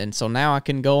the end. And so now I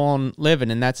can go on living.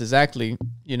 And that's exactly,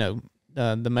 you know,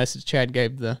 the message Chad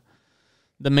gave the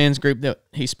men's group that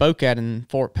he spoke at in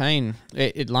Fort Payne.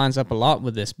 It lines up a lot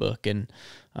with this book. And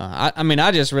I mean,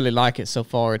 I just really like it so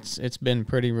far. It's been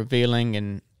pretty revealing,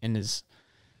 and is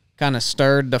kind of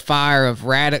stirred the fire of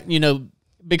radical, you know,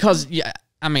 because, yeah,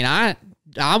 I mean, I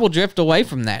will drift away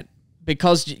from that,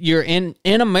 because you're in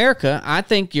America. I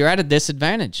think you're at a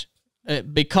disadvantage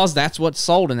because that's what's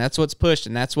sold, and that's what's pushed,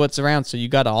 and that's what's around. So you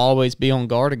got to always be on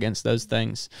guard against those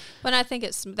things. But I think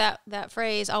it's that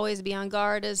phrase, always be on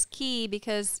guard, is key,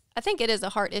 because I think it is a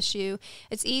heart issue.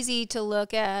 It's easy to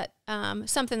look at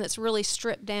something that's really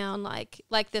stripped down, like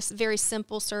this very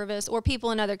simple service, or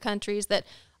people in other countries that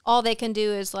all they can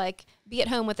do is like be at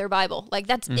home with their Bible. Like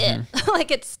that's it. Like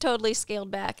it's totally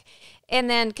scaled back. And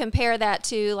then compare that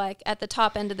to like at the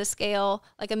top end of the scale,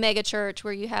 like a mega church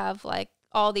where you have like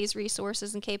all these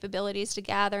resources and capabilities to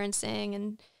gather and sing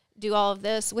and do all of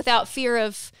this without fear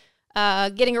of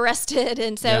getting arrested.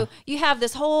 And so you have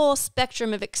this whole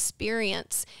spectrum of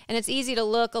experience, and it's easy to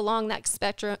look along that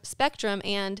spectrum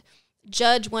and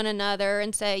judge one another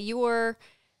and say your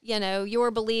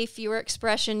belief, your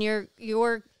expression,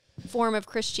 your form of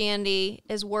Christianity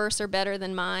is worse or better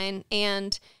than mine.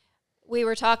 And we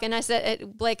were talking, I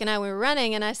said, Blake and I, we were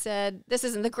running, and I said, this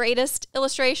isn't the greatest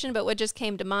illustration, but what just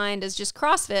came to mind is just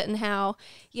CrossFit and how,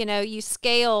 you know, you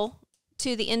scale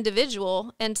to the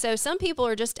individual. And so some people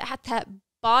are just at that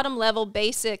bottom level,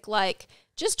 basic, like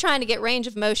just trying to get range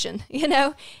of motion, you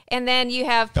know? And then you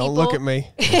have people. Don't look at me.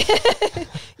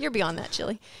 You're beyond that,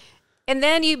 Chili. And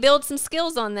then you build some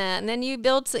skills on that, and then you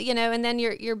build, you know, and then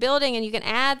you're building, and you can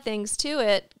add things to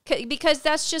it because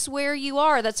that's just where you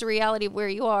are. That's the reality of where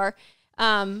you are.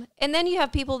 And then you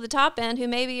have people at the top end who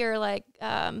maybe are like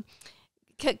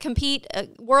compete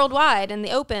worldwide in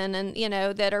the open, and you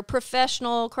know, that are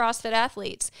professional CrossFit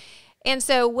athletes. And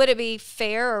so, would it be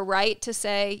fair or right to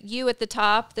say you at the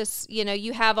top, this, you know,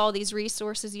 you have all these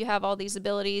resources, you have all these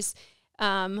abilities,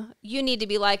 you need to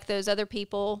be like those other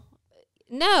people?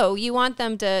 No, you want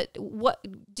them to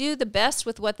do the best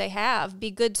with what they have,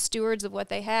 be good stewards of what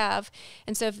they have.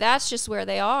 And so if that's just where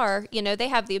they are, you know, they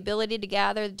have the ability to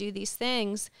gather, to do these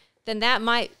things, then that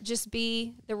might just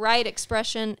be the right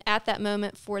expression at that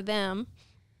moment for them.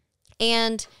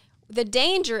 And the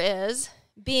danger is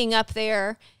being up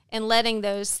there and letting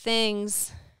those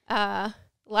things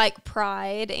like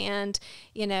pride and,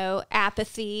 you know,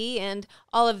 apathy and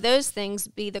all of those things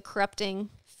be the corrupting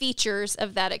features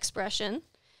of that expression.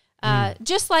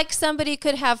 Just like somebody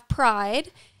could have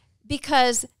pride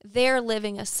because they're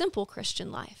living a simple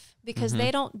Christian life, because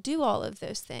they don't do all of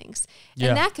those things.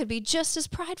 And that could be just as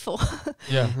prideful.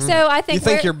 So I think you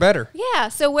think you're better. Yeah.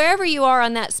 So wherever you are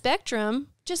on that spectrum,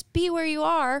 just be where you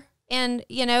are. And,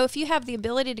 you know, if you have the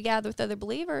ability to gather with other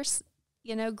believers,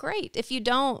 great. If you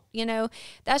don't,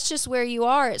 that's just where you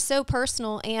are. It's so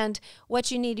personal. And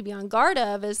what you need to be on guard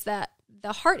of is that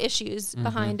the heart issues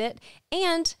behind it.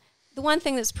 And the one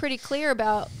thing that's pretty clear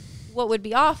about what would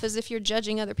be off is if you're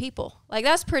judging other people. Like,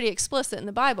 that's pretty explicit in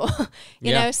the Bible,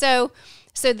 you know? So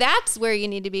that's where you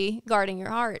need to be guarding your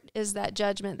heart, is that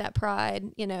judgment, that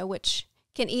pride, which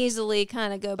can easily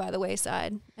kind of go by the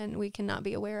wayside and we cannot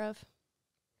be aware of.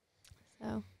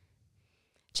 So,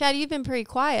 Chad, you've been pretty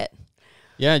quiet.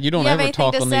 Yeah, you don't ever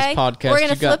talk on these podcasts. We're going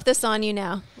to flip this on you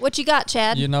now. What you got,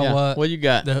 Chad? You know what? What you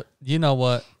got? You know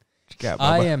what?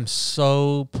 I am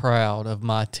so proud of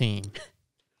my team.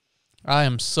 I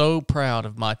am so proud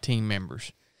of my team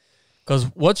members. Because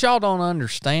what y'all don't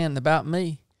understand about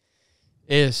me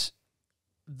is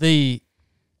the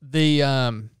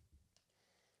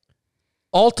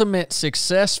ultimate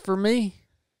success for me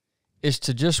is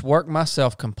to just work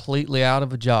myself completely out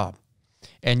of a job.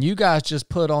 And you guys just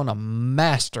put on a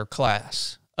master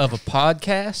class of a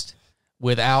podcast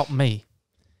without me.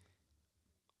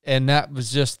 And that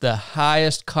was just the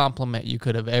highest compliment you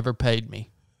could have ever paid me.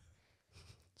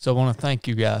 So I want to thank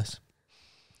you guys.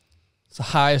 It's the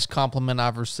highest compliment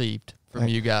I've received from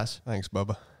you guys. Thanks,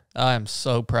 Bubba. I am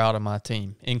so proud of my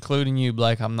team, including you,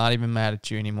 Blake. I'm not even mad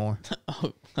at you anymore.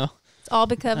 It's all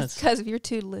because of your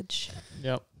tutelage.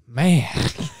 Yep. Man,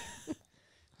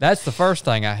 that's the first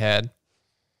thing I had.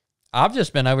 I've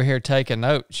just been over here taking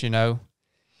notes, going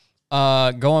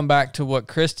back to what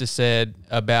Krista said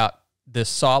about the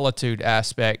solitude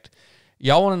aspect.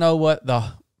 Y'all want to know what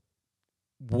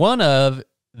one of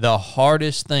the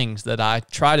hardest things that I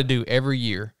try to do every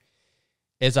year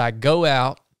is I go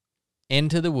out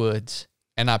into the woods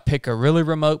and I pick a really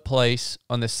remote place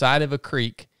on the side of a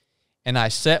creek and I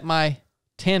set my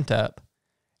tent up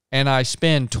and I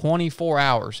spend 24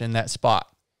 hours in that spot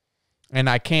and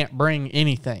I can't bring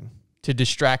anything to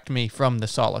distract me from the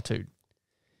solitude.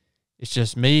 It's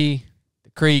just me, the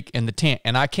creek, and the tent,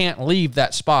 and I can't leave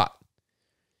that spot.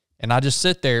 And I just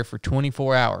sit there for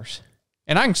 24 hours.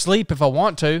 And I can sleep if I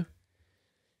want to,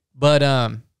 but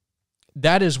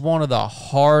that is one of the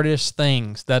hardest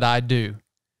things that I do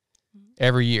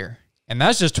every year. And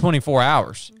that's just 24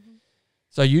 hours. Mm-hmm.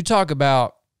 So you talk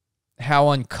about how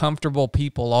uncomfortable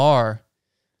people are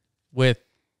with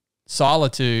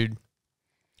solitude.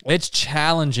 It's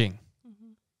challenging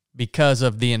because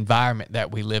of the environment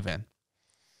that we live in.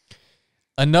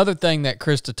 Another thing that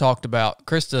Krista talked about,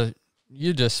 Krista,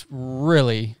 you just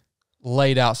really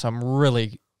laid out some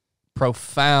really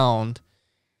profound,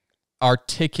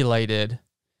 articulated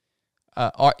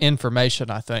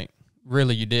information, I think.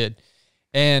 Really, you did.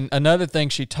 And another thing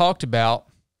she talked about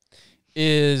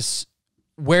is,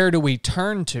 where do we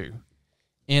turn to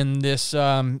in this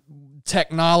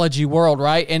technology world,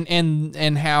 right?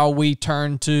 And how we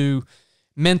turn to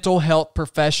mental health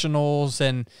professionals.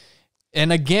 And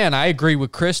again, I agree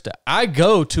with Krista. I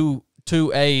go to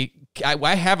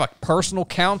I have a personal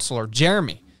counselor,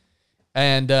 Jeremy,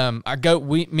 and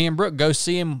me and Brooke go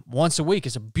see him once a week.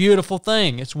 It's a beautiful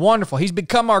thing. It's wonderful. He's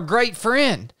become our great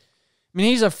friend. I mean,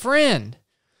 he's a friend,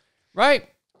 right?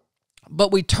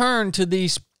 But we turn to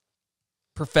these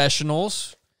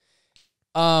professionals.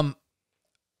 When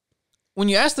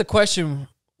you ask the question,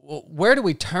 well, where do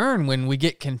we turn when we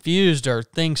get confused or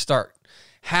things start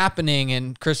happening?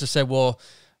 And Krista said, well,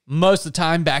 most of the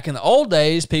time back in the old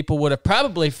days, people would have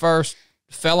probably first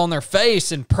fell on their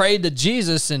face and prayed to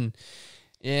Jesus. And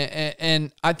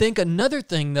I think another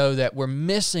thing, though, that we're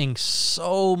missing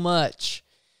so much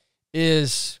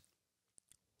is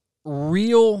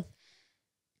real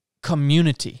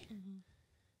community. Mm-hmm.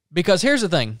 Because here's the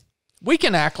thing. We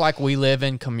can act like we live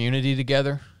in community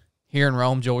together here in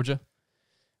Rome, Georgia.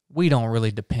 We don't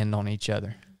really depend on each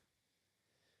other.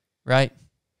 Right?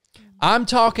 I'm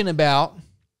talking about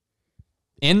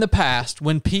in the past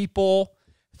when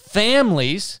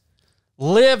families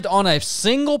lived on a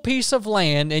single piece of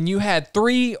land and you had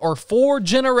 3 or 4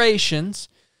 generations,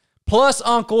 plus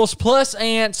uncles, plus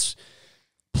aunts,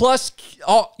 plus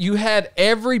you had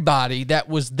everybody that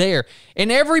was there.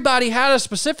 And everybody had a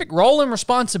specific role and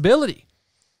responsibility.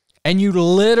 And you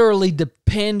literally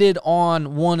depended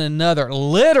on one another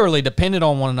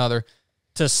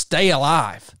to stay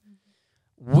alive.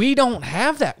 We don't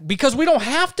have that because we don't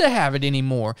have to have it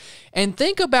anymore. And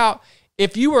think about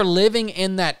if you were living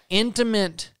in that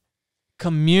intimate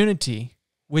community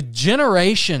with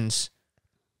generations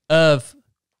of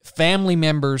family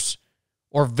members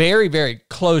or very, very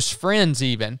close friends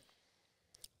even.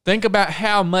 Think about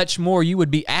how much more you would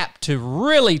be apt to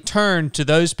really turn to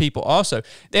those people also.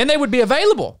 And they would be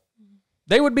available.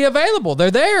 They're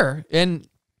there. And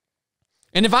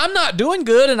if I'm not doing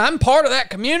good and I'm part of that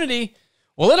community,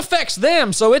 Well, it affects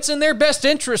them, so it's in their best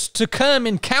interest to come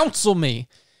and counsel me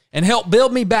and help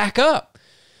build me back up.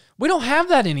 We don't have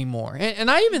that anymore.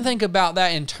 And I even think about that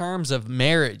in terms of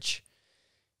marriage.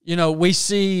 You know, we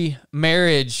see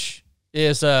marriage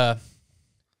is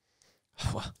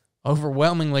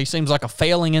overwhelmingly seems like a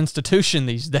failing institution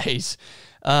these days.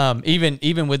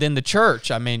 Even within the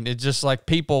church. I mean, it's just like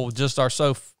people just are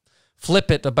so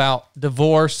flippant about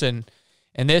divorce and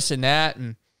this and that.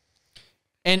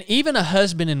 And even a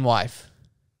husband and wife,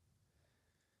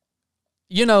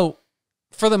 you know,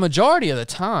 for the majority of the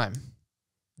time,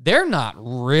 they're not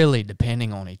really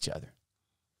depending on each other.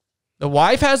 The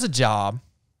wife has a job,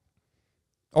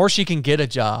 or she can get a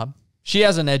job. She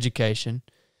has an education.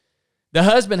 The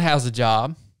husband has a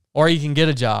job, or he can get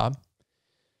a job.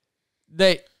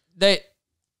 They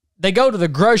go to the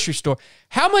grocery store.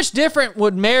 How much different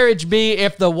would marriage be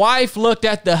if the wife looked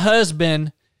at the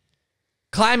husband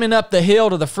climbing up the hill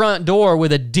to the front door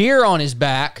with a deer on his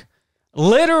back,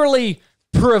 literally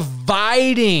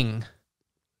providing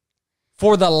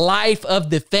for the life of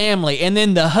the family, and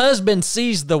then the husband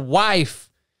sees the wife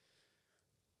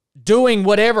doing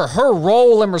whatever her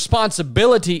role and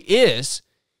responsibility is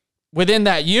within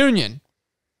that union,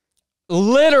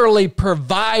 literally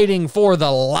providing for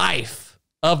the life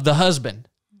of the husband.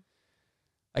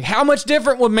 Like, how much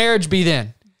different would marriage be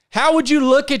then? How would you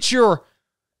look at your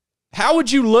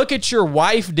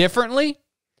wife differently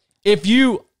if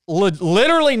you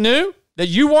literally knew that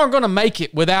you weren't going to make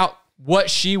it without what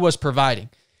she was providing?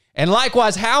 And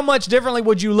likewise, how much differently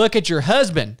would you look at your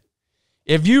husband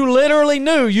if you literally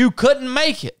knew you couldn't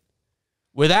make it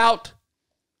without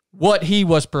what he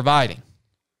was providing?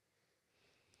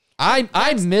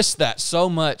 I miss that so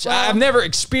much. Well, I've never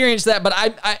experienced that, but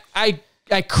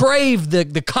I crave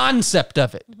the concept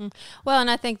of it. Mm-hmm. Well,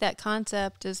 and I think that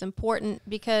concept is important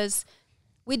because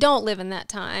we don't live in that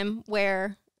time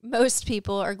where most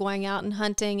people are going out and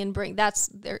hunting and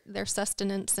that's their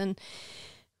sustenance, and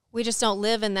we just don't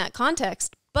live in that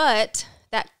context. But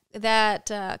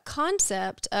that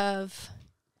concept of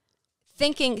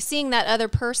seeing that other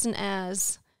person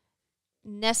as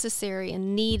necessary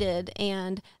and needed,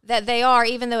 and that they are,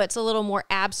 even though it's a little more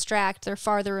abstract, they're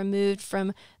farther removed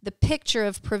from the picture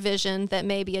of provision that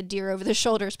maybe a deer over the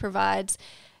shoulders provides.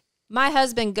 My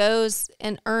husband goes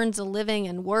and earns a living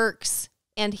and works,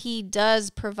 and he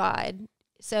does provide.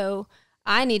 So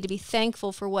I need to be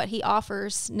thankful for what he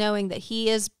offers, knowing that he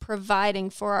is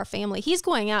providing for our family. He's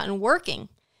going out and working,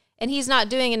 and he's not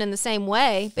doing it in the same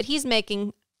way, but he's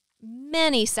making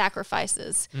many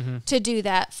sacrifices to do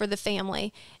that for the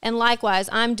family. And likewise,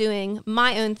 I'm doing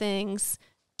my own things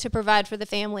to provide for the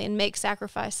family and make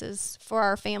sacrifices for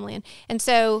our family. And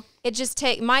so it just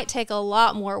might take a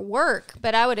lot more work,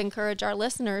 but I would encourage our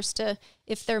listeners to,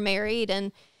 if they're married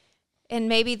and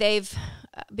maybe they've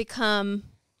become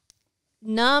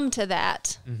numb to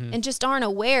that and just aren't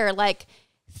aware, like,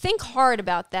 think hard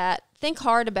about that. Think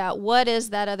hard about what is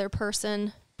that other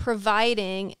person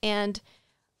providing, and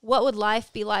what would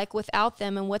life be like without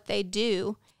them and what they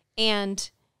do. And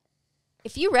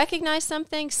if you recognize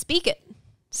something, speak it.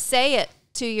 Say it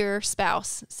to your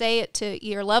spouse. Say it to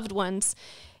your loved ones,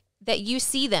 that you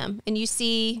see them and you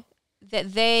see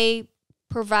that they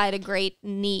provide a great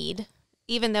need,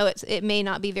 even though it may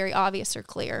not be very obvious or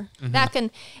clear. That can,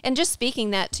 and just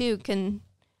speaking that too,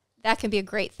 that can be a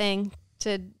great thing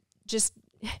to just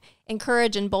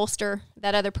encourage and bolster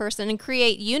that other person and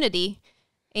create unity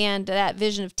and that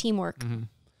vision of teamwork.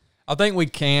 I think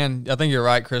you're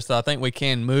right, Krista. I think we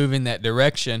can move in that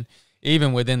direction,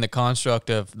 even within the construct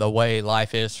of the way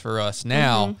life is for us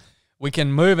now. We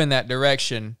can move in that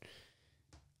direction,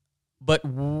 but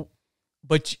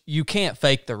you can't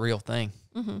fake the real thing.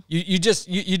 You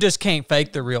just can't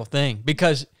fake the real thing,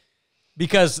 because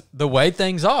the way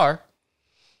things are,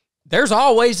 there's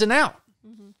always an out,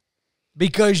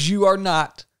 because you are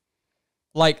not,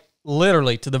 like,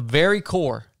 literally to the very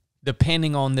core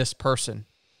depending on this person.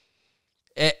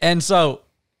 And so,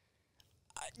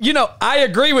 you know, I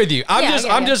agree with you. I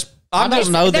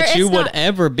don't know that you would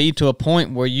ever be to a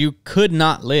point where you could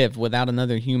not live without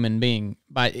another human being.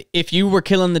 But if you were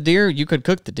killing the deer, you could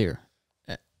cook the deer.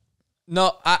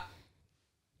 No,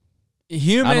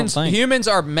 humans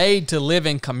are made to live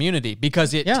in community,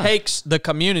 because it takes the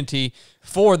community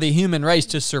for the human race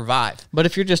to survive. But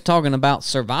if you're just talking about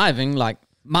surviving, like,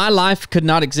 my life could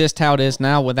not exist how it is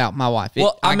now without my wife.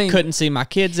 I couldn't see my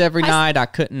kids every night. I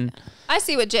couldn't. I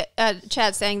see what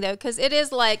Chad's saying, though, because it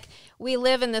is like we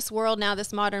live in this world now,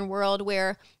 this modern world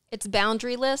where it's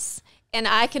boundaryless. And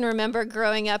I can remember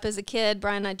growing up as a kid,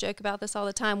 Brian and I joke about this all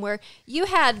the time, where you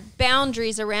had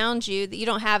boundaries around you that you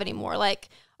don't have anymore. Like,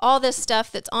 all this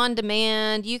stuff that's on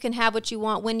demand. You can have what you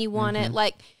want when you want it.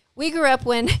 Like, we grew up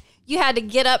when you had to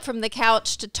get up from the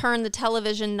couch to turn the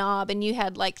television knob, and you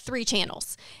had like 3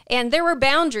 channels. And there were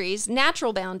boundaries,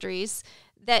 natural boundaries,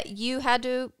 that you had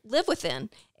to live within.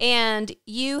 And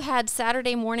you had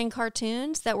Saturday morning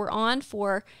cartoons that were on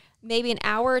for maybe an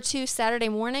hour or 2 Saturday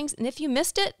mornings. And if you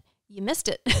missed it, you missed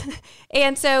it.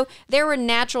 And so there were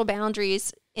natural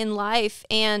boundaries in life.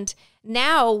 And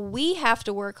now we have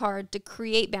to work hard to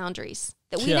create boundaries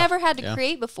that we never had to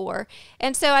create before.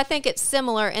 And so I think it's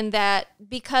similar in that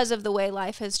because of the way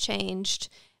life has changed,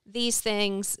 these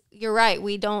things, you're right,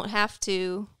 we don't have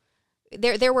to,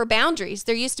 there were boundaries.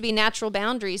 There used to be natural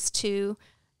boundaries to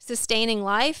sustaining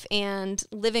life and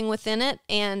living within it,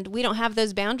 and we don't have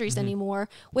those boundaries anymore,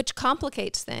 which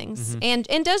complicates things and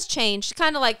does change.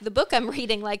 Kind of like the book I'm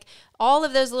reading, like all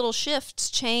of those little shifts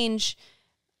change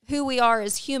who we are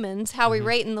as humans, how we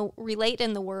relate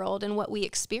in the world, and what we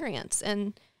experience.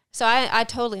 And so I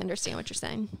totally understand what you're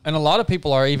saying. And a lot of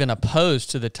people are even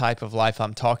opposed to the type of life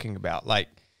I'm talking about. Like,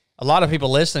 a lot of people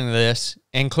listening to this,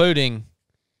 including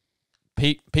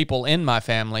people in my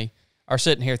family, are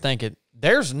sitting here thinking,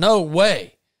 there's no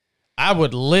way I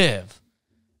would live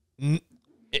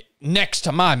next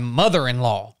to my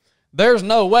mother-in-law. There's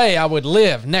no way I would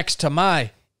live next to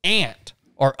my aunt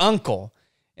or uncle.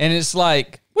 And it's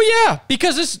like, well, yeah,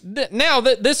 because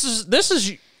this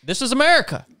is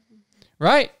America,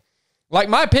 right? Like,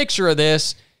 my picture of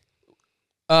this,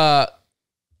 I'm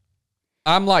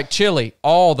like Chile.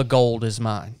 All the gold is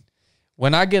mine.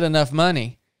 When I get enough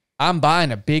money, I'm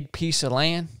buying a big piece of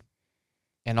land,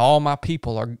 and all my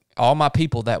people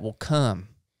that will come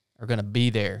are going to be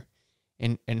there,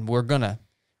 and we're gonna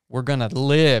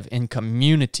live in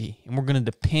community, and we're going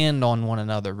to depend on one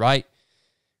another, right?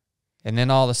 And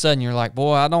then all of a sudden you're like,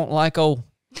 boy, I don't like old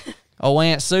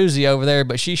Aunt Susie over there,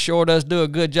 but she sure does do a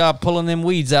good job pulling them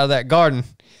weeds out of that garden.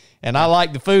 And I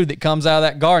like the food that comes out of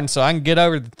that garden, so I can get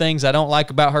over the things I don't like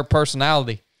about her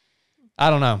personality. I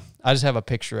don't know. I just have a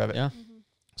picture of it. Yeah.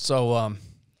 So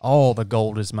all the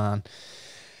gold is mine.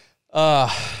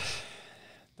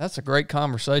 That's a great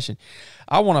conversation.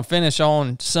 I want to finish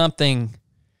on something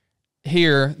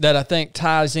here that I think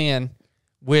ties in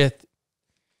with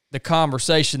the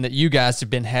conversation that you guys have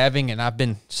been having and I've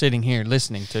been sitting here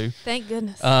listening to. Thank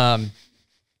goodness.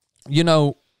 You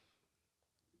know,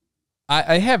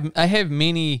 I have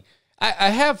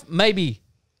maybe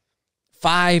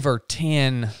 5 or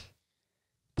 10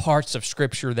 parts of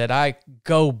Scripture that I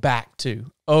go back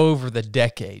to over the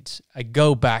decades. I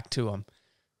go back to them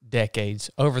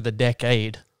over the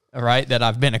decade, all right, that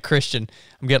I've been a Christian.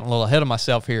 I'm getting a little ahead of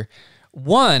myself here.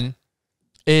 One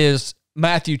is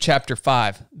Matthew chapter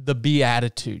 5, the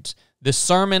Beatitudes, the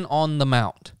Sermon on the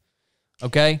Mount,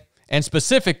 okay? And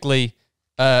specifically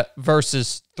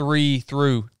verses 3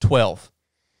 through 12.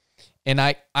 And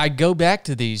I go back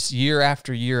to these year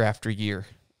after year after year.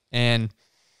 And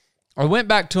I went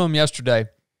back to them yesterday,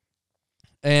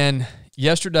 and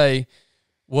yesterday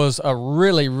was a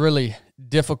really, really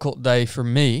difficult day for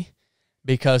me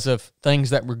because of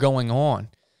things that were going on.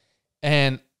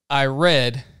 And I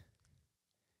read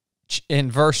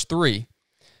in verse 3,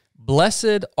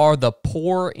 "Blessed are the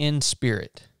poor in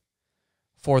spirit,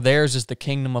 for theirs is the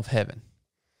kingdom of heaven."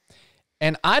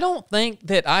 And I don't think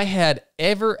that I had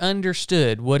ever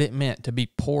understood what it meant to be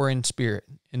poor in spirit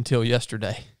until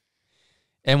yesterday.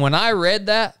 And when I read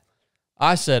that,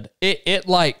 I said, it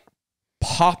like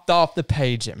popped off the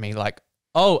page at me, like,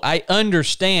 oh, I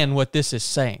understand what this is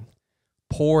saying.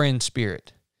 Poor in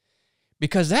spirit.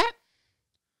 Because that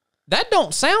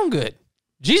don't sound good.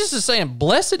 Jesus is saying,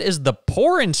 blessed is the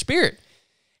poor in spirit.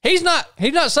 He's not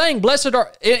saying blessed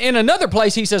are, in another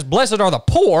place he says, blessed are the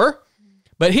poor,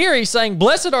 but here he's saying,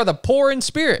 blessed are the poor in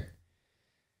spirit.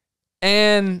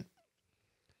 And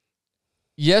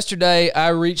yesterday I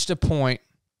reached a point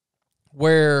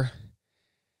where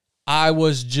I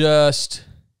was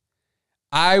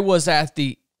at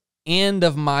the end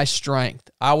of my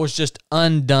strength. I was just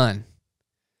undone.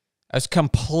 I was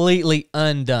completely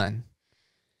undone.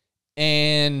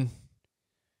 And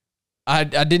I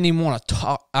didn't even want to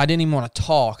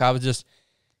talk. I was just,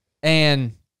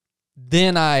 and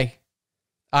then I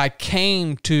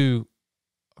came to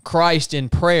Christ in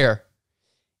prayer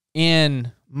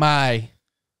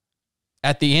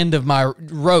at the end of my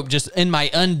rope, just in my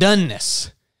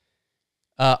undoneness,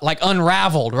 like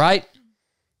unraveled, right?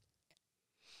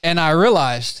 And I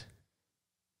realized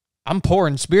I'm poor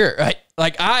in spirit, right?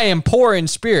 Like, I am poor in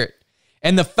spirit.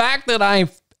 And the fact that I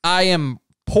am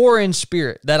poor in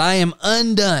spirit, that I am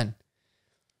undone,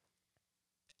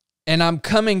 and I'm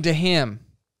coming to Him,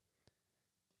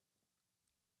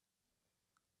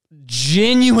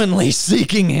 genuinely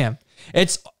seeking him.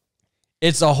 It's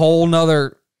a whole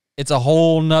nother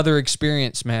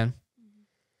experience, man.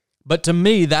 But to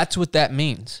me, that's what that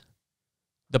means.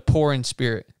 The poor in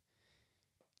spirit.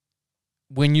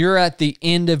 When you're at the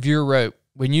end of your rope,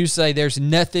 when you say there's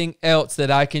nothing else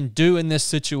that I can do in this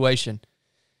situation,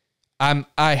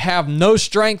 I have no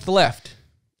strength left.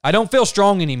 I don't feel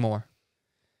strong anymore.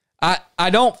 I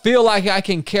don't feel like I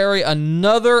can carry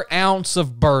another ounce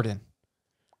of burden.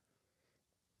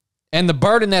 And the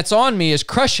burden that's on me is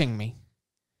crushing me.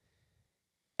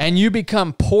 And you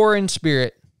become poor in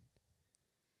spirit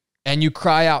and you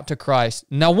cry out to Christ.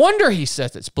 No wonder he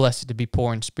says it's blessed to be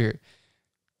poor in spirit,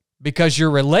 because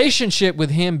your relationship with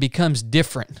him becomes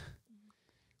different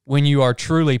when you are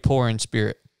truly poor in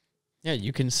spirit. Yeah,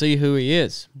 you can see who he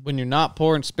is. When you're not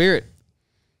poor in spirit,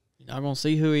 you're not going to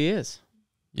see who he is.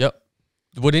 Yep.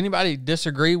 Would anybody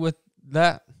disagree with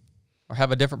that or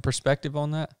have a different perspective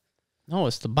on that? No,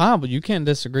 it's the Bible. You can't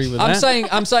disagree with that.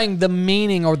 I'm saying the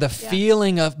meaning or the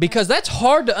feeling of, because that's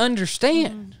hard to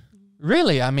understand.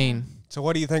 Really, I mean. So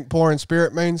what do you think poor in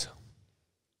spirit means?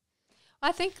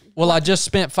 I think. Well, I just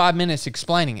spent 5 minutes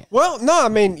explaining it. Well, no, I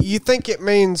mean, you think it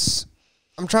means,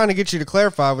 I'm trying to get you to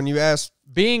clarify when you asked.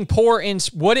 Being poor in,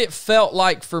 what it felt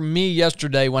like for me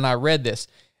yesterday when I read this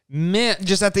meant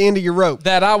just at the end of your rope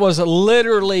that I was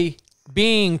literally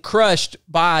being crushed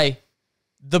by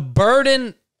the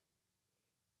burden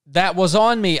that was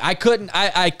on me. I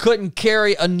couldn't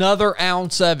carry another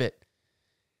ounce of it.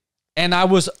 And I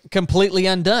was completely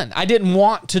undone. I didn't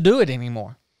want to do it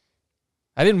anymore.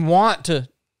 I didn't want to.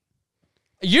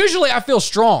 Usually I feel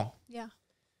strong. Yeah.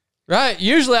 Right?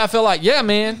 Usually I feel like, yeah,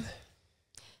 man,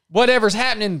 whatever's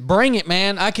happening, bring it,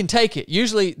 man. I can take it.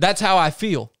 Usually that's how I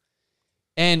feel.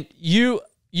 And you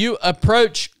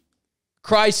approach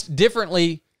Christ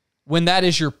differently when that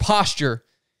is your posture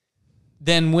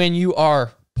than when you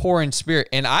are poor in spirit.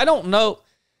 And I don't know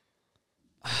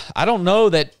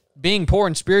that being poor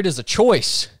in spirit is a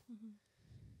choice.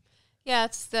 Yeah,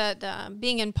 it's that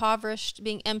being impoverished,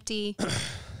 being empty,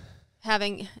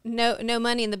 having no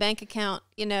money in the bank account,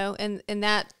 and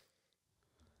that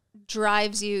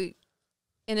drives you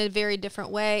in a very different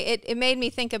way. It made me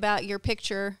think about your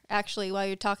picture, actually, while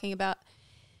you're talking about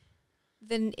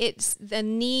the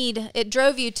need. It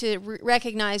drove you to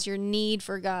recognize your need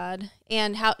for God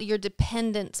and how your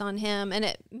dependence on him. And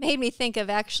it made me think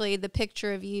of actually the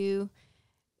picture of you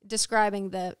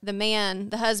describing the man,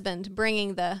 the husband,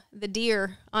 bringing the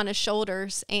deer on his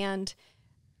shoulders. And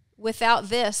without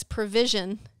this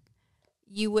provision,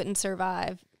 you wouldn't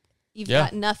survive. You've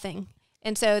got nothing.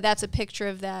 And so that's a picture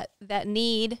of that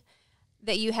need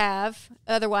that you have.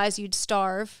 Otherwise, you'd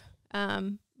starve.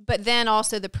 But then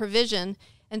also the provision.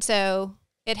 And so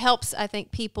it helps, I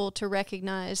think, people to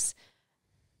recognize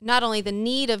not only the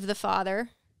need of the Father,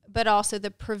 but also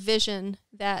the provision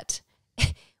that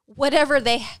whatever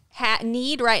they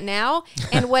need right now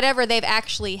and whatever they've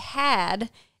actually had,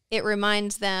 it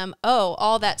reminds them, oh,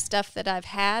 all that stuff that I've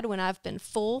had when I've been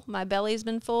full, my belly's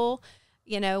been full,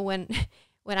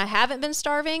 when I haven't been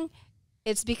starving,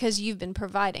 it's because you've been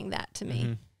providing that to me.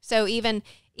 Mm-hmm. So even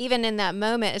in that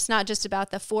moment, it's not just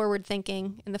about the forward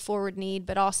thinking and the forward need,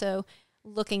 but also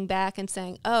looking back and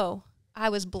saying, oh, I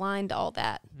was blind to all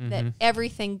that, that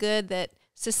everything good that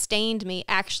sustained me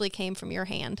actually came from your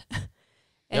hand.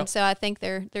 And so I think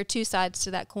there are two sides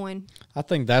to that coin. I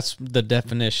think that's the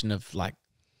definition of like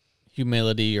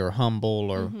humility or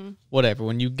humble or whatever.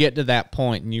 When you get to that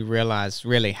point and you realize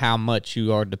really how much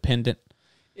you are dependent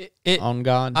on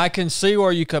God. I can see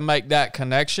where you can make that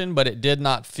connection, but it did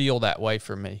not feel that way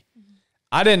for me.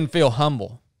 I didn't feel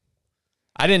humble.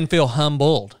 I didn't feel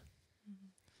humbled.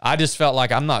 I just felt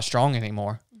like I'm not strong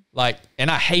anymore.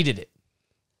 And I hated it.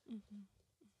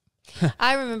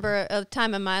 I remember a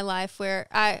time in my life where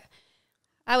I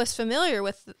was familiar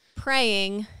with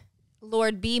praying,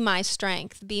 Lord, be my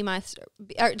strength,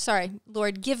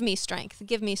 Lord, give me strength,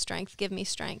 give me strength, give me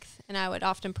strength. And I would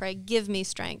often pray, give me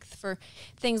strength for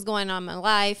things going on in my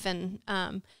life. And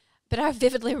but I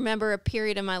vividly remember a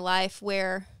period in my life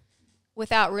where,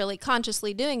 without really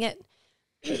consciously doing it,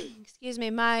 excuse me,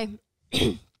 my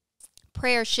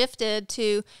prayer shifted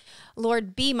to,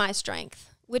 Lord, be my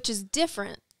strength, which is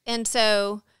different. And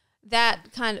so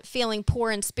that kind of feeling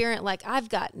poor in spirit, like I've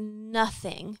got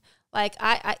nothing. Like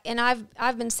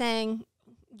I've been saying,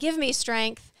 give me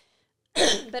strength,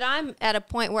 but I'm at a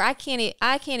point where I can't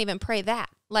even pray that.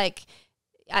 Like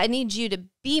I need you to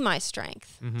be my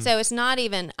strength. Mm-hmm. So it's not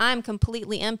even I'm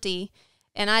completely empty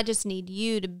and I just need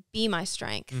you to be my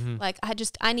strength. Mm-hmm. Like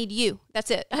I need you.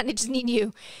 That's it. I just need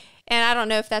you. And I don't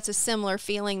know if that's a similar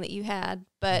feeling that you had,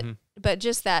 but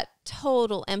just that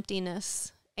total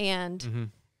emptiness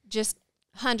and just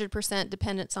 100%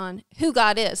 dependence on who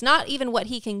God is, not even what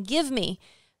he can give me,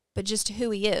 but just who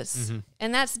he is.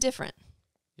 And that's different.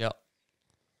 Yep.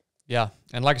 Yeah.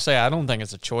 And like I say, I don't think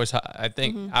it's a choice. I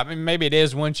think, I mean, maybe it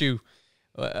is once you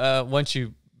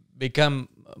become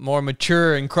more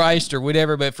mature in Christ or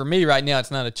whatever, but for me right now,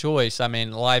 it's not a choice. I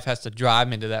mean, life has to drive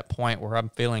me to that point where I'm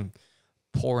feeling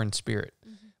poor in spirit.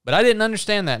 But I didn't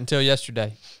understand that until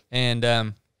yesterday.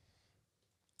 And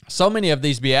so many of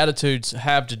these Beatitudes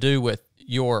have to do with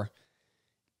your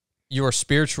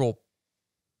spiritual,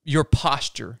 your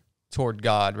posture toward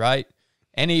God, right?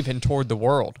 And even toward the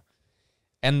world.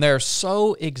 And they're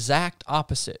so exact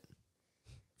opposite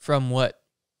from what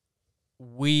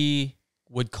we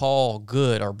would call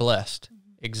good or blessed.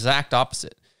 Exact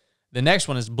opposite. The next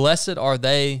one is, blessed are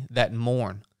they that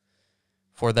mourn,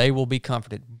 for they will be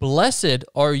comforted. Blessed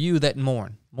are you that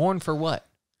mourn. Mourn for what?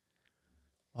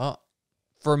 Well,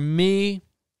 for me,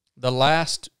 the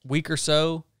last week or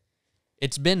so,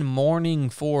 it's been mourning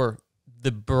for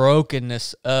the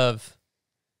brokenness of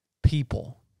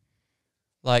people.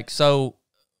 Like, so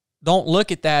don't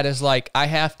look at that as like I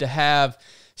have to have,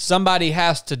 somebody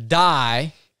has to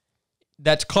die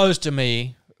that's close to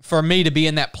me for me to be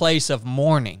in that place of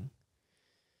mourning.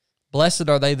 Blessed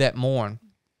are they that mourn.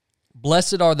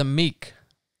 Blessed are the meek,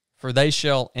 for they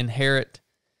shall inherit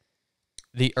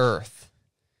the earth.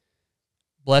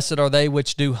 Blessed are they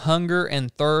which do hunger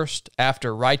and thirst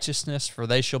after righteousness, for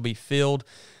they shall be filled.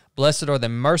 Blessed are the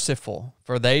merciful,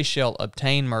 for they shall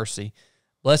obtain mercy.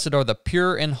 Blessed are the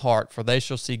pure in heart, for they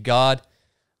shall see God.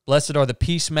 Blessed are the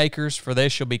peacemakers, for they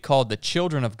shall be called the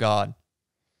children of God.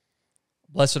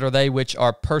 Blessed are they which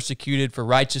are persecuted for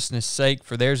righteousness' sake,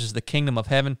 for theirs is the kingdom of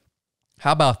heaven.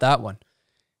 How about that one?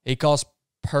 He calls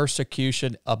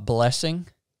persecution a blessing.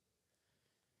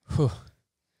 Whew.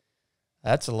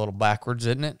 That's a little backwards,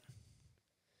 isn't it?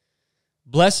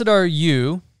 Blessed are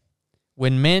you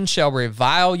when men shall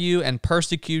revile you and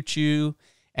persecute you,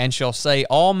 and shall say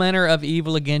all manner of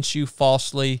evil against you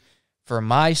falsely for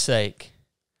my sake.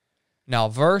 Now,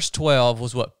 verse 12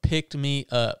 was what picked me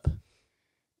up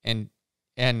and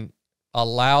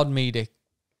allowed me to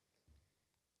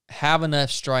have enough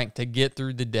strength to get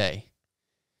through the day.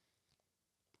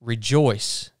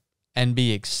 Rejoice and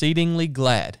be exceedingly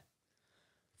glad,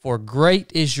 for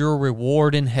great is your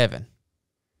reward in heaven.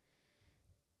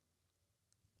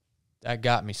 That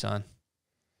got me, son.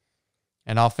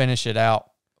 And I'll finish it out.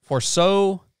 For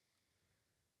so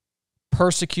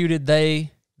persecuted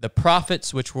they the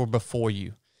prophets which were before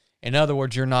you. In other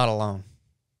words, you're not alone.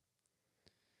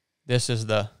 This is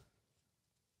the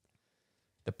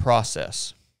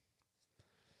process.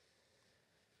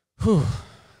 Whew.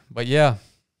 But yeah,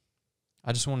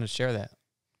 I just wanted to share that.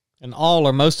 And all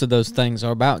or most of those things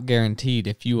are about guaranteed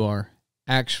if you are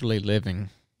actually living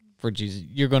for Jesus.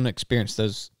 You're going to experience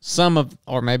those, some of,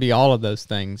 or maybe all of those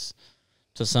things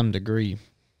to some degree.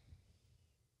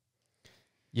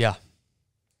 Yeah.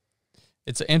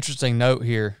 It's an interesting note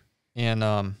here in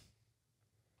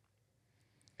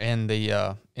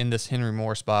this Henry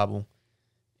Morris Bible.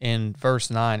 In verse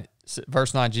 9,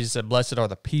 Jesus said, blessed are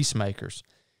the peacemakers.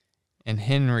 And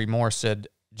Henry Morris said,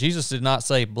 Jesus did not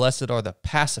say, blessed are the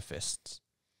pacifists,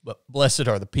 but blessed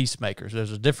are the peacemakers.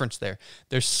 There's a difference there.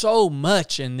 There's so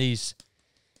much in these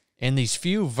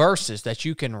few verses that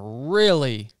you can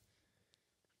really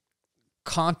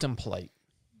contemplate,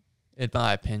 in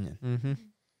my opinion. Mm-hmm.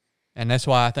 And that's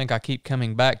why I think I keep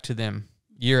coming back to them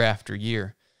year after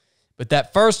year. But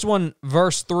that first one,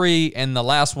 verse 3, and the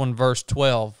last one, verse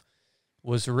 12,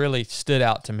 was really stood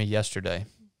out to me yesterday.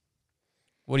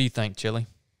 What do you think, Chili?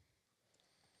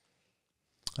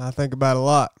 I think about it a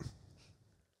lot.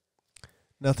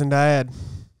 Nothing to add.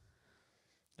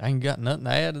 I ain't got nothing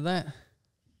to add to that.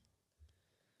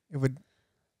 It would,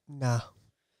 nah.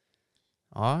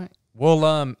 All right.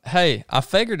 Well, hey, I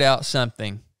figured out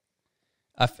something.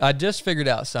 I just figured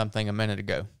out something a minute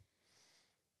ago.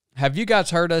 Have you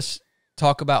guys heard us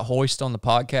talk about HOIST on the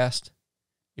podcast?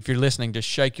 If you're listening, just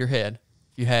shake your head.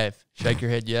 If you have, shake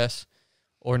your head yes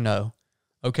or no.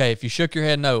 Okay, if you shook your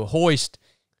head no, HOIST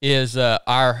is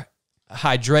our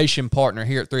hydration partner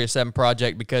here at 307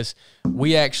 Project, because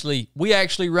we actually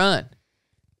run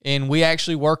and we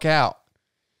actually work out.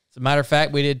 As a matter of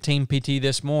fact, we did team PT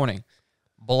this morning.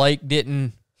 Blake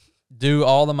didn't do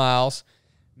all the miles.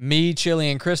 Me,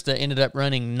 Chili, and Krista ended up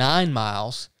running 9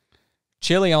 miles.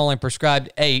 Chili only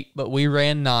prescribed 8, but we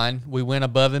ran 9. We went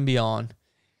above and beyond.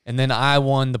 And then I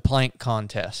won the plank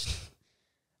contest.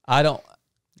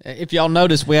 If y'all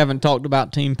notice, we haven't talked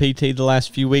about Team PT the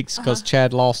last few weeks because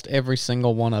Chad lost every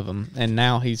single one of them, and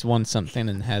now he's won something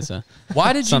and has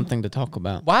something to talk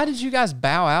about. Why did you guys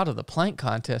bow out of the plank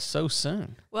contest so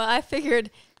soon? Well, I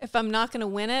figured if I'm not going to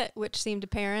win it, which seemed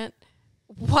apparent,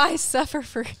 why suffer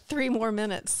for 3 more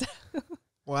minutes?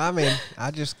 Well, I mean, I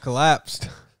just collapsed,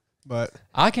 but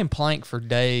I can plank for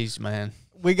days, man.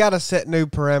 we got to set new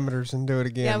parameters and do it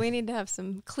again. Yeah, we need to have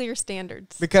some clear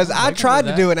standards. Because I tried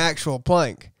to do an actual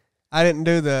plank. I didn't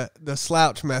do the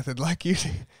slouch method like you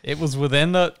did. It was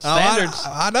within the standards.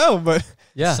 I know, but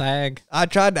Yeah. Sag. I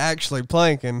tried to actually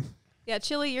plank, and Yeah,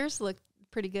 Chili, yours looked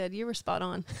pretty good. You were spot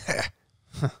on.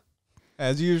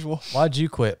 as usual. Why'd you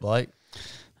quit, Blake?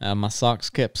 My socks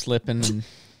kept slipping, and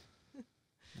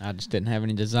I just didn't have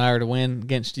any desire to win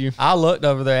against you. I looked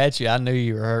over there at you. I knew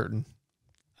you were hurting.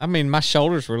 I mean, my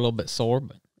shoulders were a little bit sore,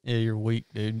 but Yeah, you're weak,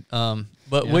 dude.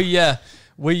 But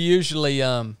we usually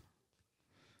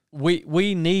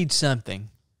we need something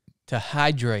to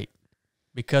hydrate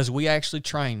because we actually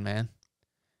train, man.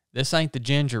 This ain't the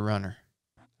ginger runner.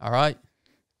 All right?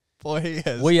 Boy, he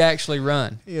has. We actually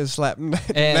run. He has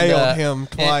nailed him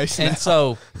twice. And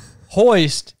so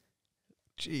HOIST,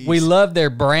 Jeez. we love their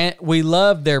brand. We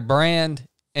love their brand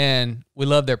and we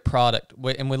love their product.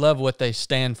 And we love what they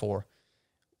stand for.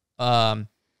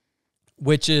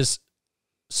 Which is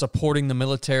supporting the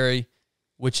military,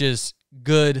 which is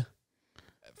good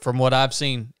from what I've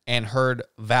seen and heard,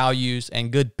 values and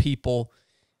good people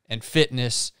and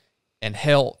fitness and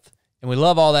health. And we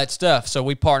love all that stuff. So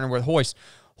we partner with HOIST.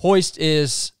 HOIST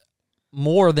is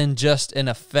more than just an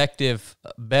effective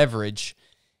beverage.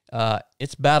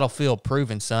 It's battlefield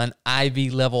proven, son.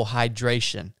 IV level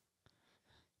hydration.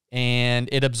 And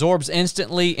it absorbs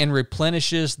instantly and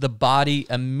replenishes the body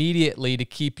immediately to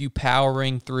keep you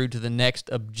powering through to the next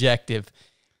objective.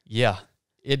 Yeah,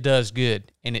 it does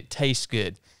good, and it tastes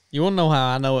good. you want to know how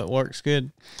I know it works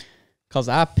good? Because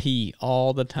I pee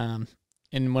all the time.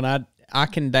 And when I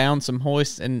can down some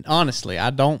HOIST, and honestly, I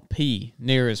don't pee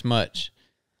near as much.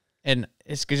 And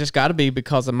it's just got to be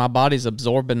because of my body's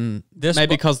absorbing, maybe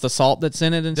because the salt that's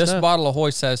in it and This stuff. bottle of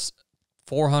HOIST has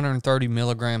 430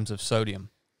 milligrams of sodium.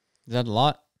 Is that a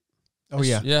lot? Oh,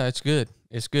 yeah. Yeah, it's good.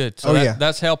 It's good. So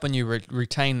that's helping you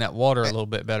retain that water a little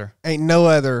bit better. Ain't no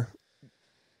other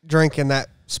drink in that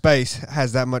space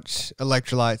has that much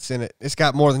electrolytes in it. It's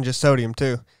got more than just sodium,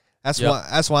 too. That's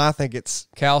why I think it's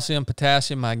Calcium,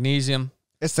 potassium, magnesium.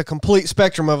 It's the complete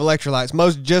spectrum of electrolytes.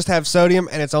 Most just have sodium,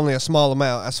 and it's only a small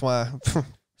amount. That's why I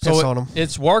piss on them.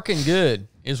 It's working good.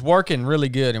 It's working really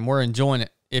good, and we're enjoying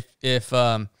it.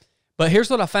 But here's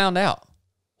what I found out.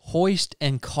 HOIST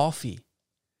and coffee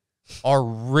are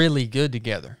really good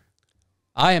together.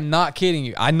 I am not kidding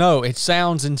you. I know it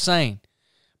sounds insane,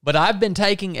 but I've been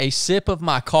taking a sip of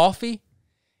my coffee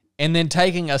and then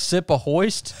taking a sip of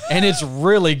HOIST, and it's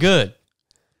really good.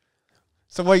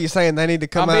 So what are you saying? They need to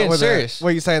come I'm out being with serious. What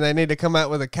are you saying? They need to come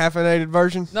out with a caffeinated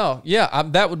version? No, yeah,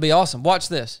 that would be awesome. Watch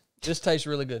this. This tastes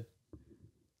really good.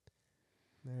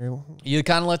 You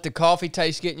kind of let the coffee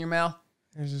taste get in your mouth.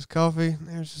 There's his coffee.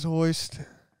 There's his HOIST.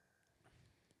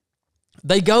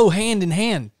 They go hand in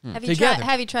hand together.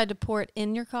 Have you tried to pour it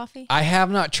in your coffee? I have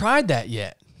not tried that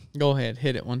yet. Go ahead,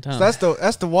 hit it one time. So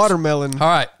that's the watermelon All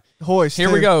right, HOIST.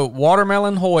 here we go.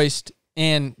 Watermelon HOIST,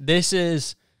 and this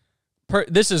is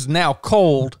now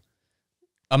cold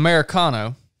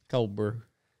Americano. Cold brew.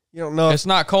 You don't know. It's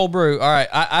not cold brew. All right,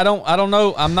 I don't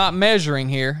know. I'm not measuring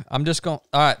here. I'm just going.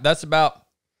 All right, that's about.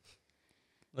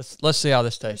 Let's see how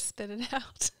this tastes. Spit it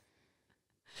out.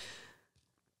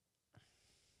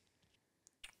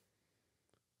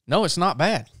 No, it's not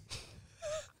bad.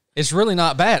 It's really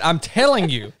not bad. I'm telling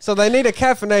you. So they need a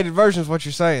caffeinated version is what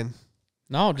you're saying.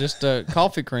 No, just a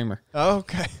coffee creamer. Oh,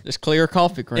 okay. Just clear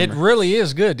coffee creamer. It really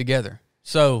is good together.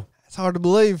 So It's hard to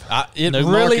believe. it New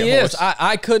really market is. horse.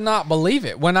 I could not believe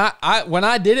it when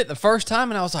I did it the first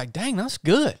time, and I was like, "Dang, that's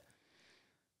good."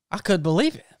 I could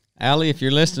believe it. Allie, if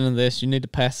you're listening to this, you need to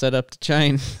pass that up to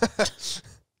Chain.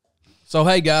 So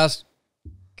hey, guys,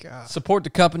 God. support the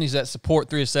companies that support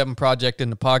 3 to 7 Project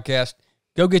and the podcast.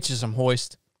 Go get you some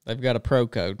HOIST. They've got a pro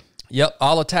code. Yep,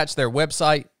 I'll attach their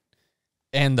website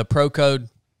and the pro code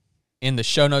in the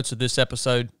show notes of this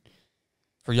episode.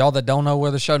 For y'all that don't know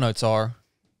where the show notes are,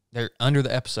 they're under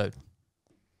the episode.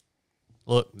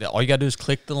 Look, all you got to do is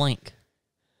click the link,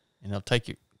 and it'll take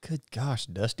you. Good gosh,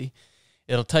 Dusty.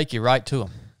 It'll take you right to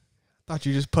them. Thought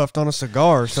you just puffed on a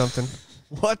cigar or something.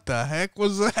 What the heck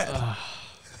was that?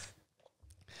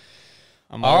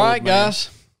 All right, guys.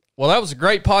 Well, that was a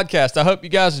great podcast. I hope you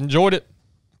guys enjoyed it.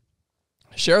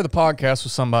 Share the podcast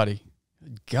with somebody.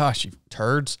 Good gosh, you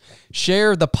turds.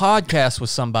 Share the podcast with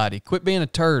somebody. Quit being a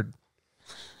turd.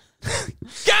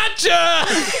 Gotcha!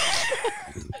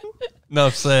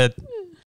 Enough said.